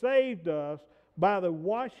 He saved us by the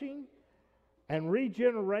washing and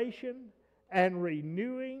regeneration and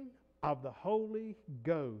renewing of the Holy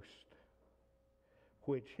Ghost,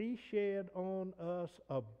 which He shed on us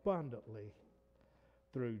abundantly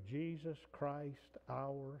through Jesus Christ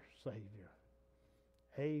our Savior.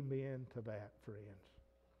 Amen to that, friends.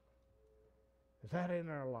 Is that in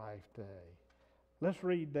our life today? Let's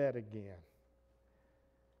read that again.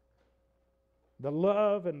 The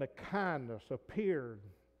love and the kindness appeared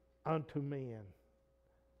unto men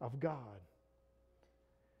of God.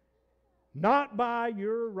 Not by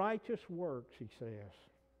your righteous works, he says,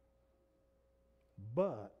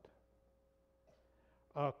 but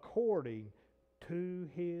according to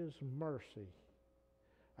His mercy.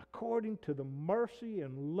 According to the mercy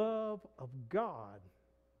and love of God.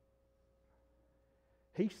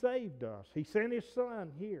 He saved us. He sent His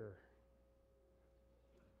Son here.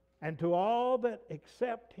 And to all that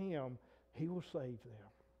accept Him, He will save them.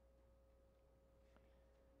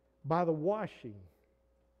 By the washing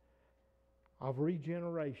of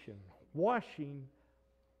regeneration, washing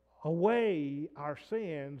away our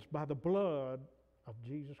sins by the blood of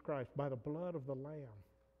Jesus Christ, by the blood of the Lamb.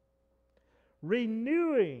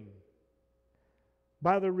 Renewing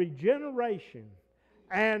by the regeneration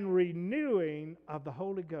and renewing of the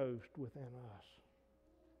Holy Ghost within us.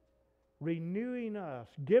 Renewing us,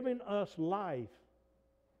 giving us life,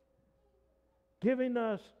 giving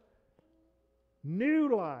us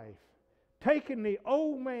new life, taking the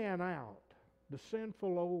old man out, the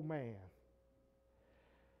sinful old man,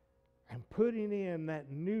 and putting in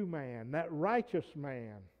that new man, that righteous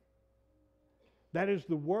man, that is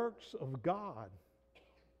the works of God,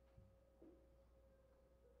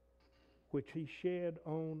 which He shed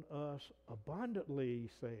on us abundantly, He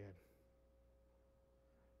said,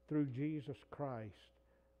 through Jesus Christ,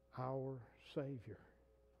 our Savior.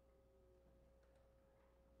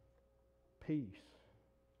 Peace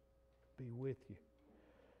be with you.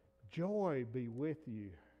 Joy be with you,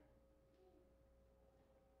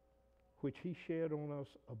 which He shed on us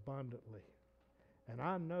abundantly. And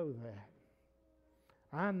I know that.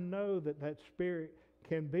 I know that that Spirit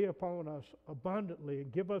can be upon us abundantly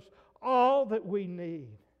and give us all that we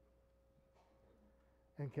need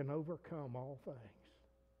and can overcome all things.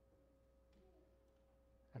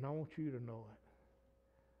 And I want you to know it.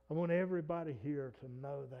 I want everybody here to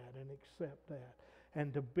know that and accept that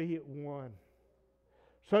and to be at one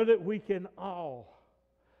so that we can all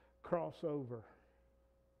cross over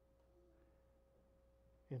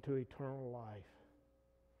into eternal life.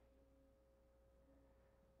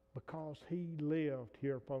 Because He lived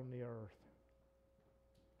here upon the earth,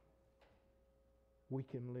 we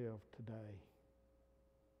can live today.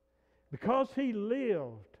 Because He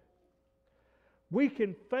lived, we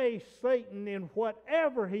can face Satan in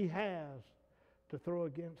whatever he has to throw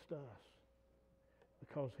against us.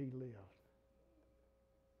 Because He lived.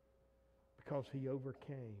 Because He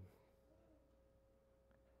overcame.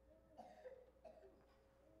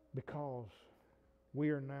 Because we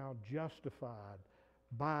are now justified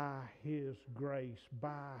by His grace,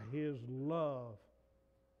 by His love,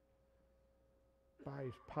 by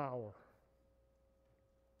His power.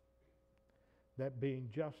 That being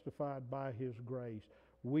justified by His grace,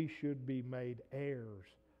 we should be made heirs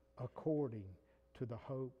according to the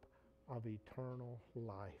hope of eternal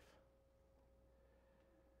life.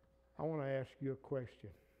 I want to ask you a question.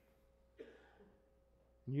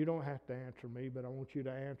 You don't have to answer me, but I want you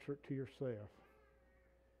to answer it to yourself.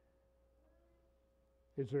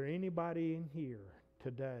 Is there anybody in here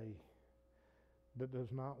today that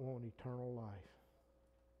does not want eternal life?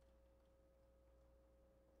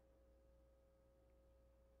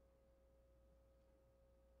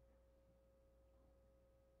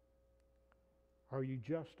 Are you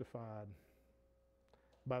justified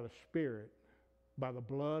by the Spirit, by the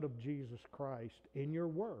blood of Jesus Christ in your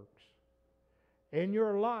works, in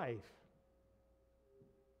your life?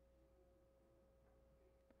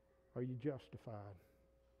 Are you justified?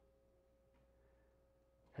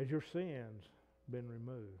 Has your sins been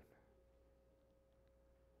removed?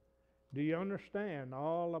 Do you understand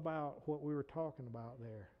all about what we were talking about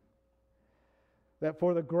there? That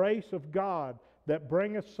for the grace of God that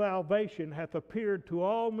bringeth salvation hath appeared to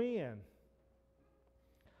all men,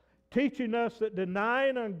 teaching us that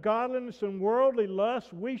denying ungodliness and worldly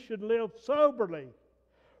lust, we should live soberly,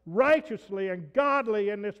 righteously, and godly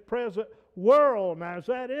in this present world. Now, is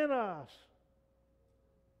that in us?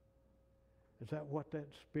 Is that what that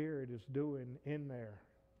Spirit is doing in there?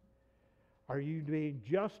 Are you being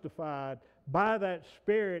justified by that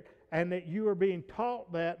Spirit, and that you are being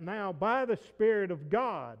taught that now by the Spirit of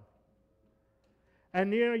God?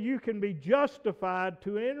 And you can be justified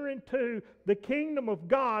to enter into the kingdom of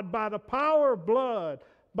God by the power of blood,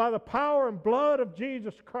 by the power and blood of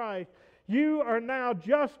Jesus Christ. You are now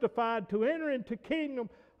justified to enter into the kingdom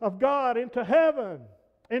of God, into heaven,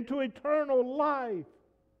 into eternal life.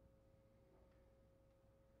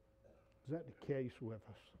 Is that the case with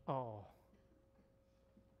us all?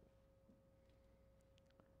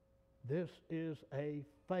 This is a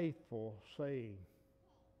faithful saying.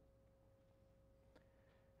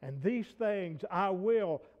 And these things I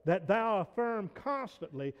will that thou affirm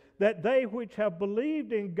constantly, that they which have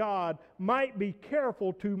believed in God might be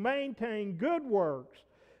careful to maintain good works.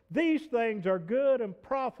 These things are good and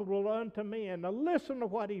profitable unto men. Now listen to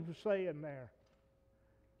what he was saying there.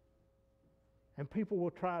 And people will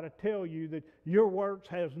try to tell you that your works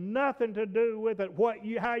has nothing to do with it,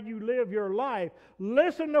 how you live your life.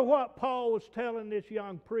 Listen to what Paul was telling this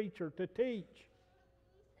young preacher to teach.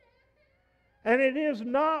 And it is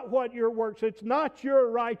not what your works, it's not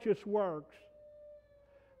your righteous works,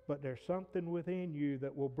 but there's something within you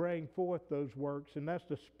that will bring forth those works, and that's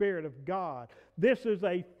the Spirit of God. This is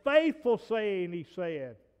a faithful saying, he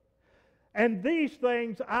said. And these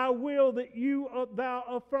things I will that thou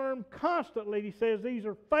affirm constantly. He says these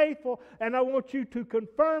are faithful, and I want you to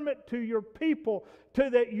confirm it to your people, to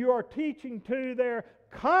that you are teaching to their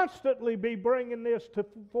constantly be bringing this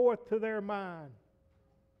forth to their mind.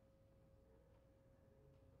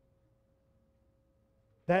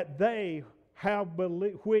 That they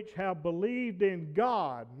which have believed in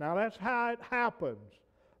God. Now that's how it happens.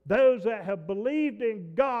 Those that have believed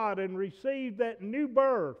in God and received that new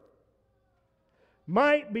birth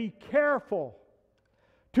might be careful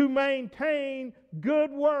to maintain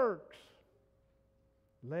good works,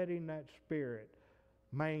 letting that Spirit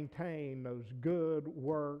maintain those good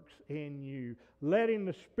works in you, letting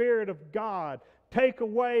the Spirit of God take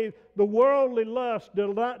away the worldly lust,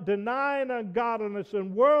 denying ungodliness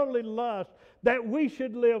and worldly lust, that we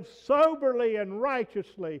should live soberly and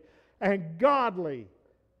righteously and godly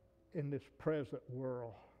in this present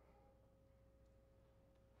world.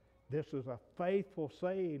 This is a faithful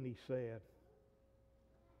saying, he said.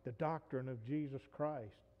 The doctrine of Jesus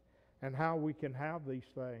Christ and how we can have these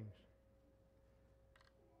things.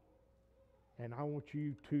 And I want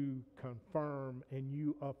you to confirm and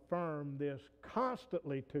you affirm this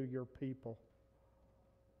constantly to your people.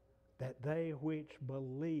 That they which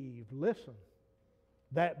believe, listen,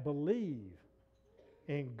 that believe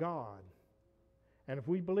in God. And if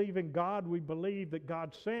we believe in God, we believe that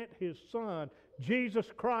God sent His Son, Jesus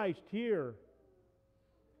Christ, here.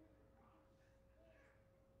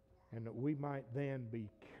 And that we might then be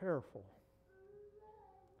careful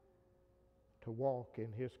to walk in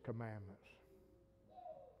His commandments,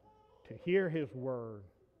 to hear His Word,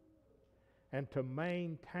 and to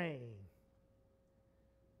maintain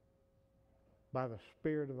by the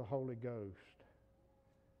Spirit of the Holy Ghost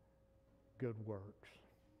good works.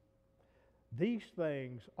 These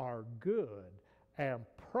things are good and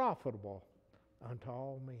profitable unto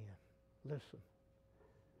all men. Listen.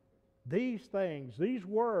 These things, these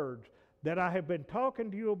words that I have been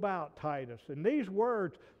talking to you about, Titus, and these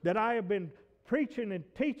words that I have been preaching and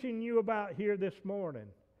teaching you about here this morning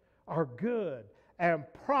are good and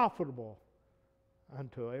profitable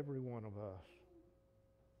unto every one of us.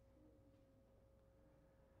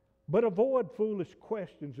 But avoid foolish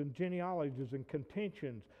questions and genealogies and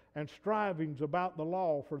contentions and strivings about the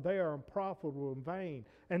law, for they are unprofitable and vain.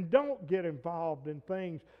 And don't get involved in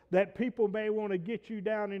things that people may want to get you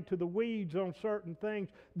down into the weeds on certain things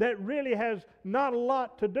that really has not a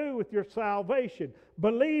lot to do with your salvation.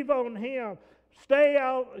 Believe on Him. Stay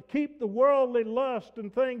out, keep the worldly lust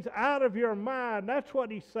and things out of your mind. That's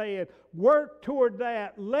what He's saying. Work toward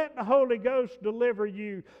that. Let the Holy Ghost deliver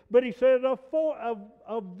you. But He said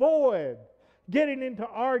avoid getting into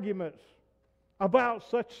arguments about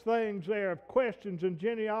such things there, of questions and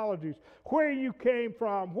genealogies, where you came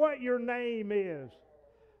from, what your name is,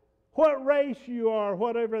 what race you are,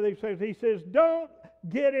 whatever they say. He says, don't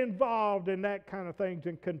get involved in that kind of things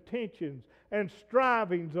and contentions and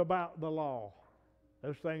strivings about the law.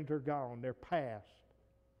 Those things are gone. They're past.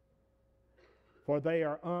 For they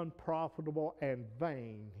are unprofitable and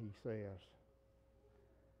vain, he says.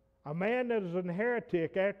 A man that is an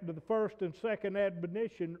heretic after the first and second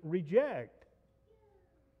admonition reject,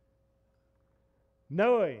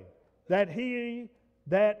 knowing that he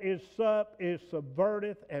that is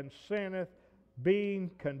subverteth and sinneth, being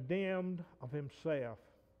condemned of himself.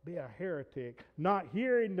 Be a heretic, not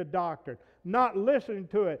hearing the doctrine, not listening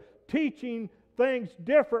to it, teaching things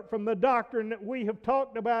different from the doctrine that we have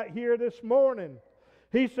talked about here this morning.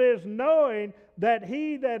 He says, knowing that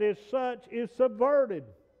he that is such is subverted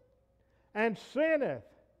and sinneth,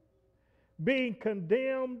 being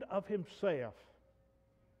condemned of himself.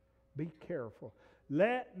 Be careful.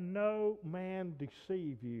 Let no man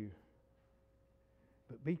deceive you.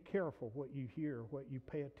 But be careful what you hear, what you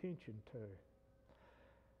pay attention to.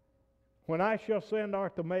 When I shall send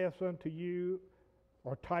Artemas unto you,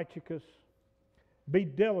 or Tychicus, be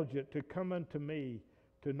diligent to come unto me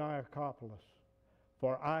to Nicopolis,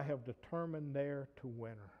 for I have determined there to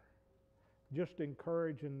winter. Just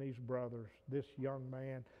encouraging these brothers, this young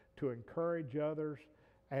man, to encourage others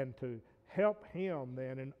and to help him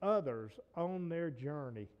then and others on their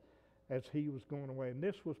journey as he was going away. And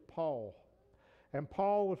this was Paul. And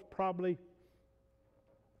Paul was probably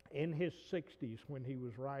in his 60s when he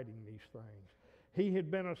was writing these things. He had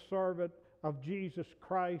been a servant of Jesus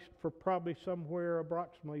Christ for probably somewhere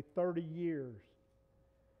approximately 30 years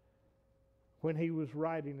when he was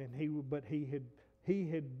writing, but he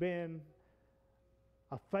had been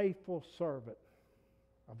a faithful servant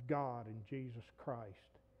of God in Jesus Christ.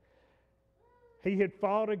 He had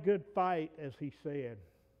fought a good fight, as he said,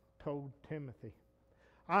 told Timothy.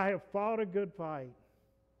 I have fought a good fight.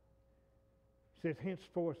 He says,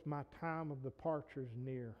 henceforth my time of departure is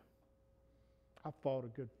near. I fought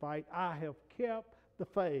a good fight. I have kept the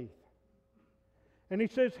faith. And he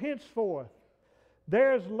says, henceforth,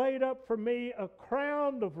 there is laid up for me a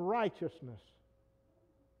crown of righteousness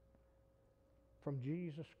from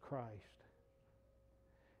Jesus Christ.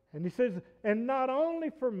 And he says, and not only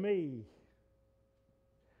for me,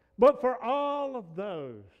 but for all of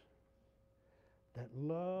those that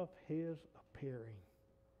love His appearing.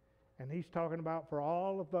 And he's talking about for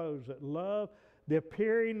all of those that love the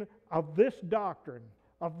appearing of this doctrine,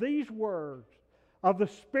 of these words, of the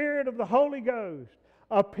Spirit of the Holy Ghost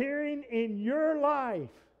appearing in your life.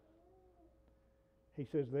 He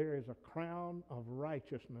says there is a crown of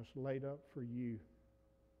righteousness laid up for you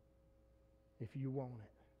if you want it.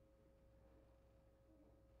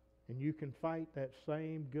 And you can fight that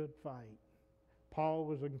same good fight. Paul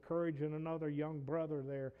was encouraging another young brother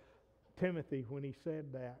there, Timothy, when he said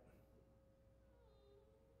that.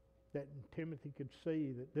 That Timothy could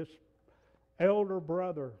see that this elder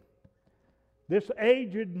brother, this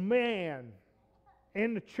aged man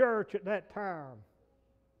in the church at that time,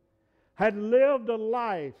 had lived a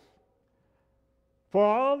life for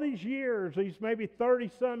all these years, these maybe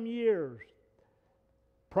 30-some years,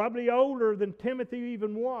 probably older than Timothy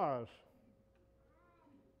even was.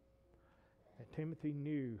 And Timothy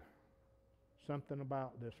knew something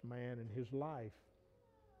about this man and his life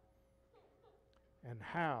and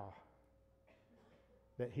how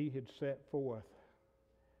that he had set forth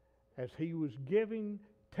as he was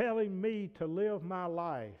telling me to live my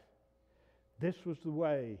life. This was the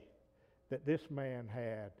way that this man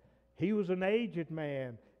had. He was an aged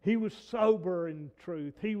man. He was sober in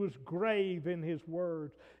truth. He was grave in his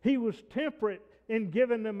words. He was temperate in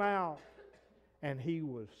giving them out. And he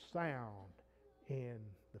was sound in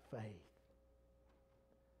the faith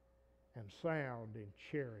and sound in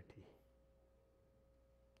charity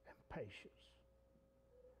and patience,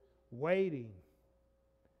 waiting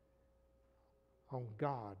on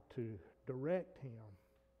God to direct him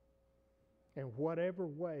in whatever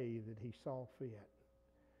way that he saw fit.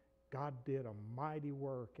 God did a mighty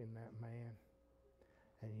work in that man.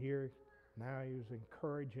 And here, now he was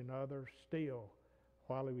encouraging others still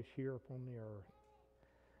while he was here upon the earth.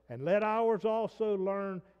 And let ours also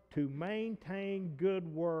learn to maintain good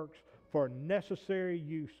works for necessary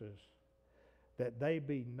uses, that they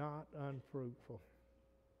be not unfruitful.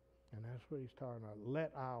 And that's what he's talking about.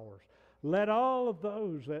 Let ours. Let all of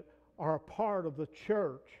those that are a part of the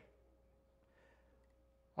church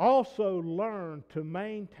also learn to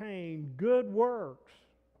maintain good works.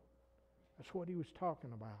 That's what he was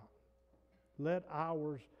talking about. Let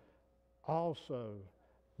ours also.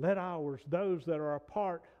 Let ours, those that are a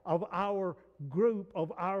part of our group,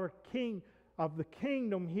 of our king, of the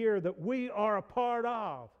kingdom here that we are a part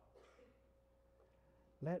of,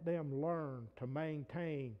 let them learn to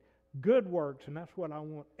maintain good works. And that's what I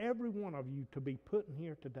want every one of you to be putting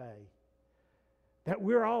here today. That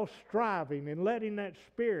we're all striving and letting that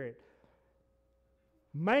Spirit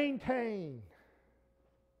maintain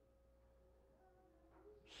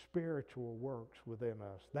spiritual works within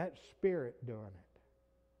us. That Spirit doing it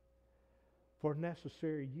for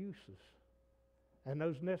necessary uses. And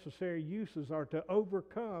those necessary uses are to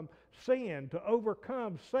overcome sin, to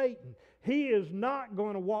overcome Satan. He is not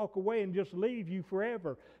going to walk away and just leave you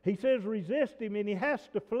forever. He says resist him and he has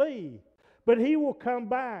to flee. But he will come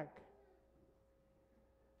back.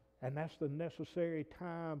 And that's the necessary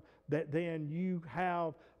time that then you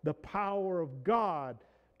have the power of God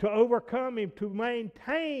to overcome him, to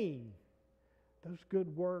maintain those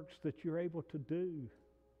good works that you're able to do.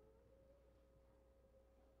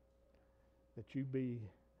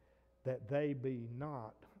 That they be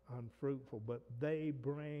not unfruitful, but they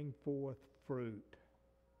bring forth fruit.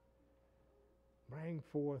 Bring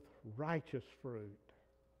forth righteous fruit.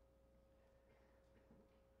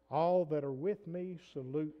 All that are with me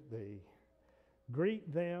salute thee.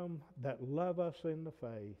 Greet them that love us in the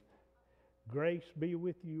faith. Grace be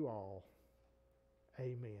with you all.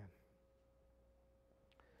 Amen.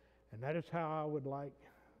 And that is how I would like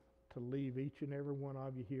to leave each and every one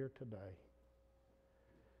of you here today.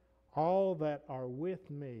 All that are with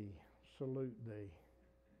me salute thee.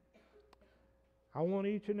 I want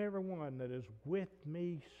each and every one that is with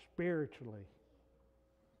me spiritually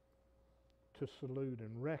to salute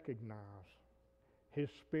and recognize His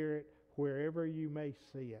Spirit wherever you may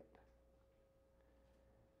see it.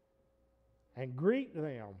 And greet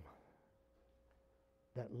them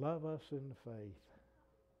that love us in the faith.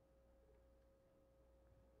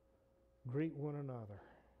 Greet one another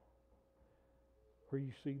where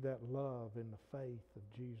you see that love in the faith of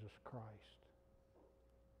Jesus Christ.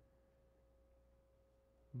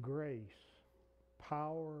 Grace,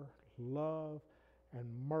 power, love, and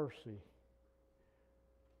mercy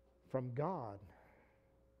from God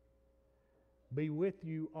be with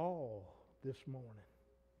you all this morning,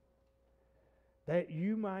 that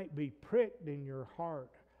you might be pricked in your heart,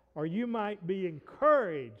 or you might be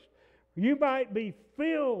encouraged, you might be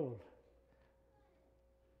filled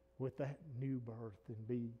with that new birth and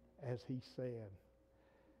be, as he said,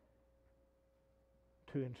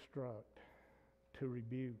 to instruct, to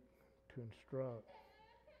rebuke, to instruct.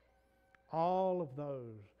 All of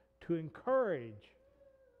those, to encourage.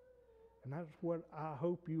 And that's what I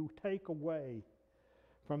hope you take away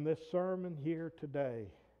from this sermon here today.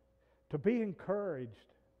 To be encouraged.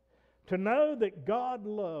 To know that God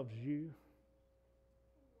loves you.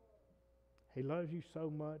 He loves you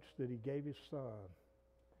so much that he gave his Son.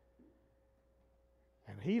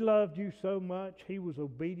 And he loved you so much, he was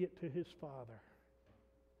obedient to his Father.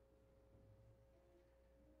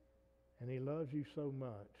 And he loves you so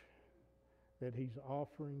much that he's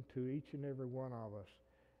offering to each and every one of us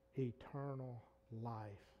eternal life.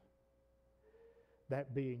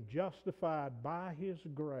 That being justified by his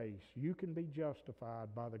grace, you can be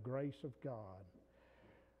justified by the grace of God.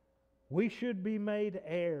 We should be made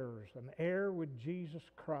heirs, an heir with Jesus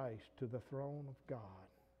Christ to the throne of God,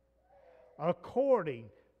 according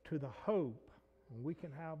to the hope, and we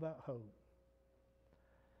can have that hope,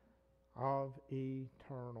 of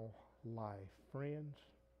eternal life. Friends,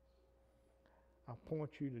 I point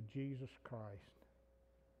you to Jesus Christ.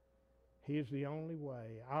 He is the only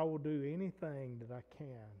way. I will do anything that I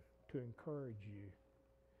can to encourage you.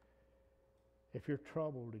 If you're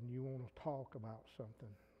troubled and you want to talk about something,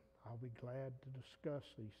 I'll be glad to discuss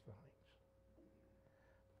these things.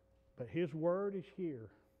 But his word is here.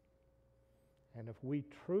 And if we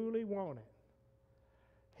truly want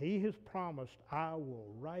it, he has promised, I will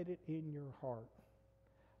write it in your heart.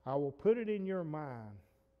 I will put it in your mind.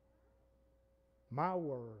 My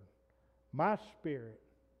word, my spirit,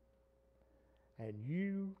 and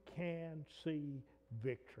you can see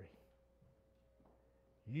victory.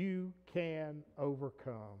 You can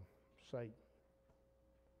overcome Satan.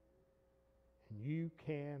 And you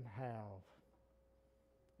can have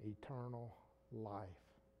eternal life.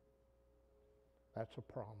 That's a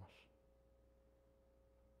promise.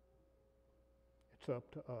 It's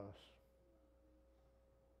up to us.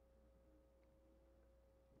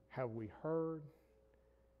 Have we heard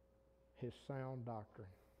his sound doctrine?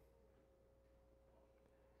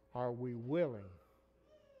 Are we willing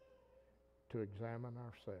to examine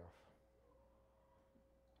ourselves?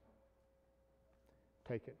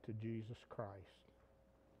 Take it to Jesus Christ.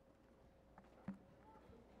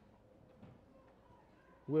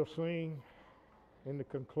 We'll sing in the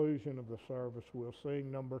conclusion of the service, we'll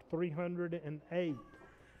sing number 308.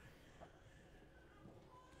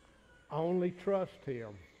 Only trust him.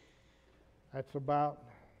 That's about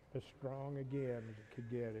as strong again as it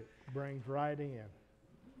could get. It brings right in.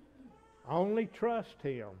 Only trust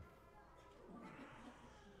him.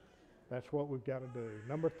 That's what we've got to do.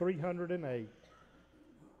 Number 308.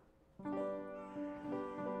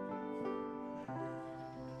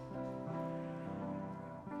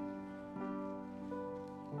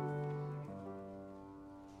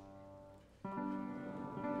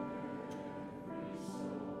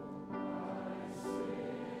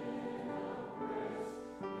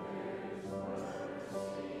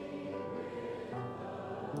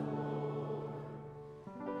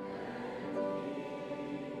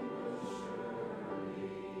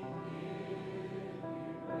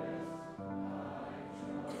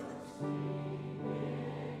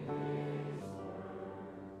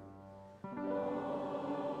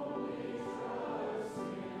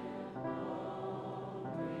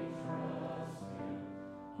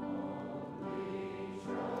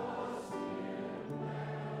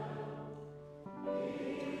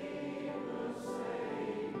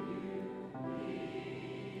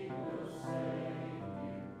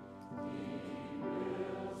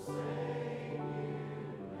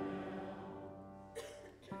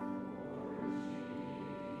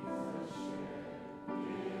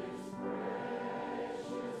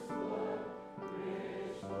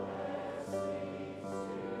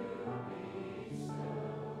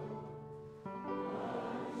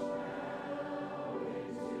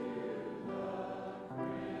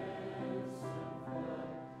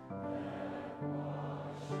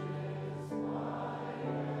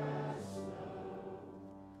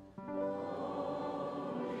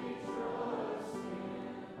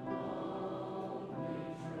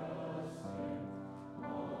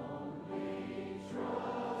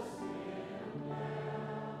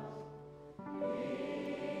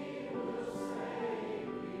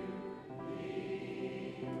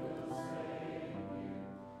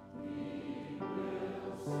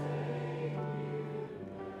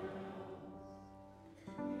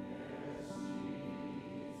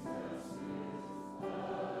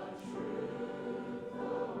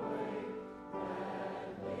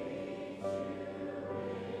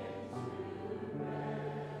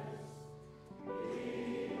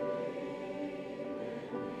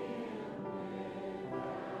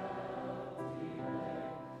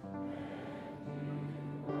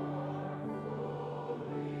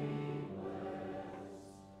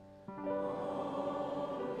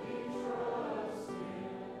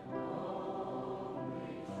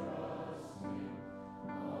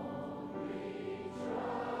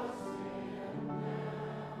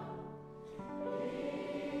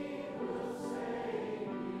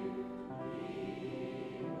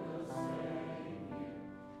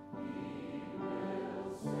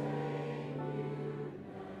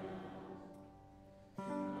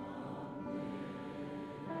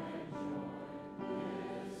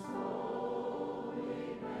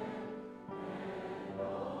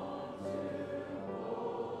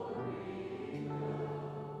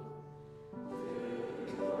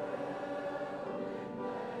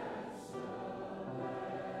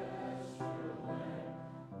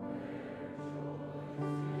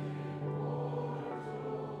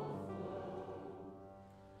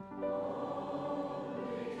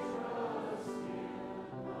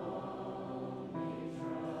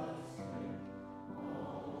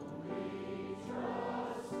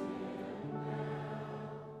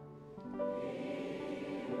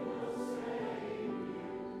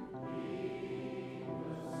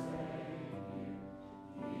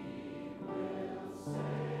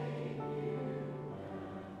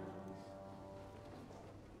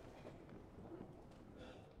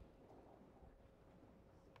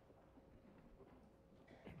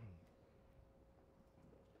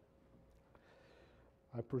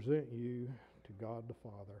 I present you to God the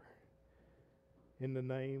Father in the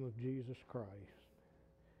name of Jesus Christ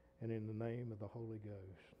and in the name of the Holy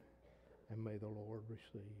Ghost. And may the Lord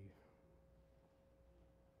receive.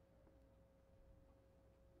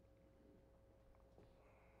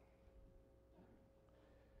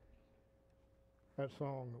 That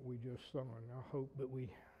song that we just sung, I hope that we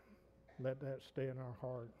let that stay in our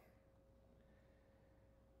heart.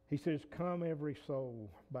 He says, come every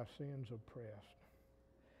soul by sins oppressed.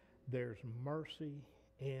 There's mercy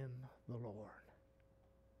in the Lord.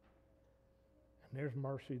 And there's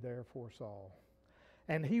mercy there for us all.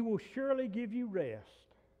 And He will surely give you rest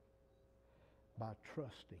by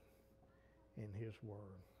trusting in His Word.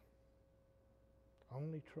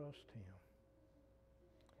 Only trust Him.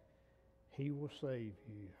 He will save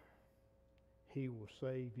you. He will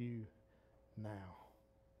save you now.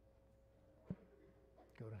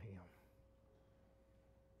 Go to Him.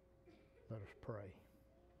 Let us pray.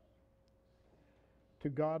 To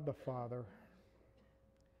God the Father,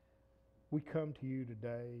 we come to you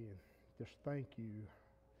today and just thank you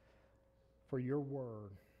for your word.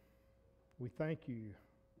 We thank you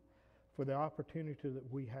for the opportunity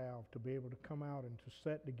that we have to be able to come out and to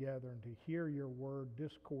sit together and to hear your word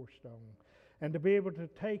discoursed on, and to be able to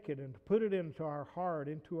take it and to put it into our heart,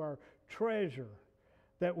 into our treasure,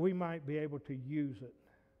 that we might be able to use it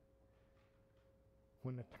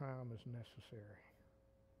when the time is necessary.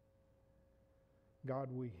 God,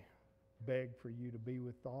 we beg for you to be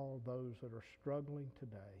with all those that are struggling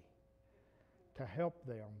today, to help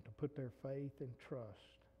them to put their faith and trust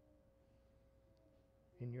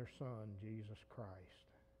in your Son, Jesus Christ,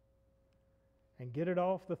 and get it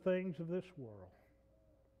off the things of this world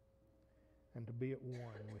and to be at one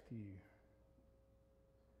with you.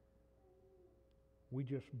 We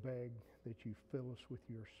just beg that you fill us with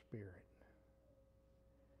your Spirit,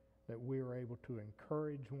 that we are able to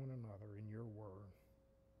encourage one another in your word.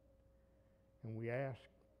 And we ask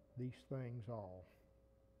these things all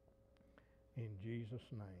in Jesus'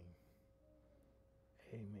 name.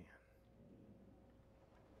 Amen.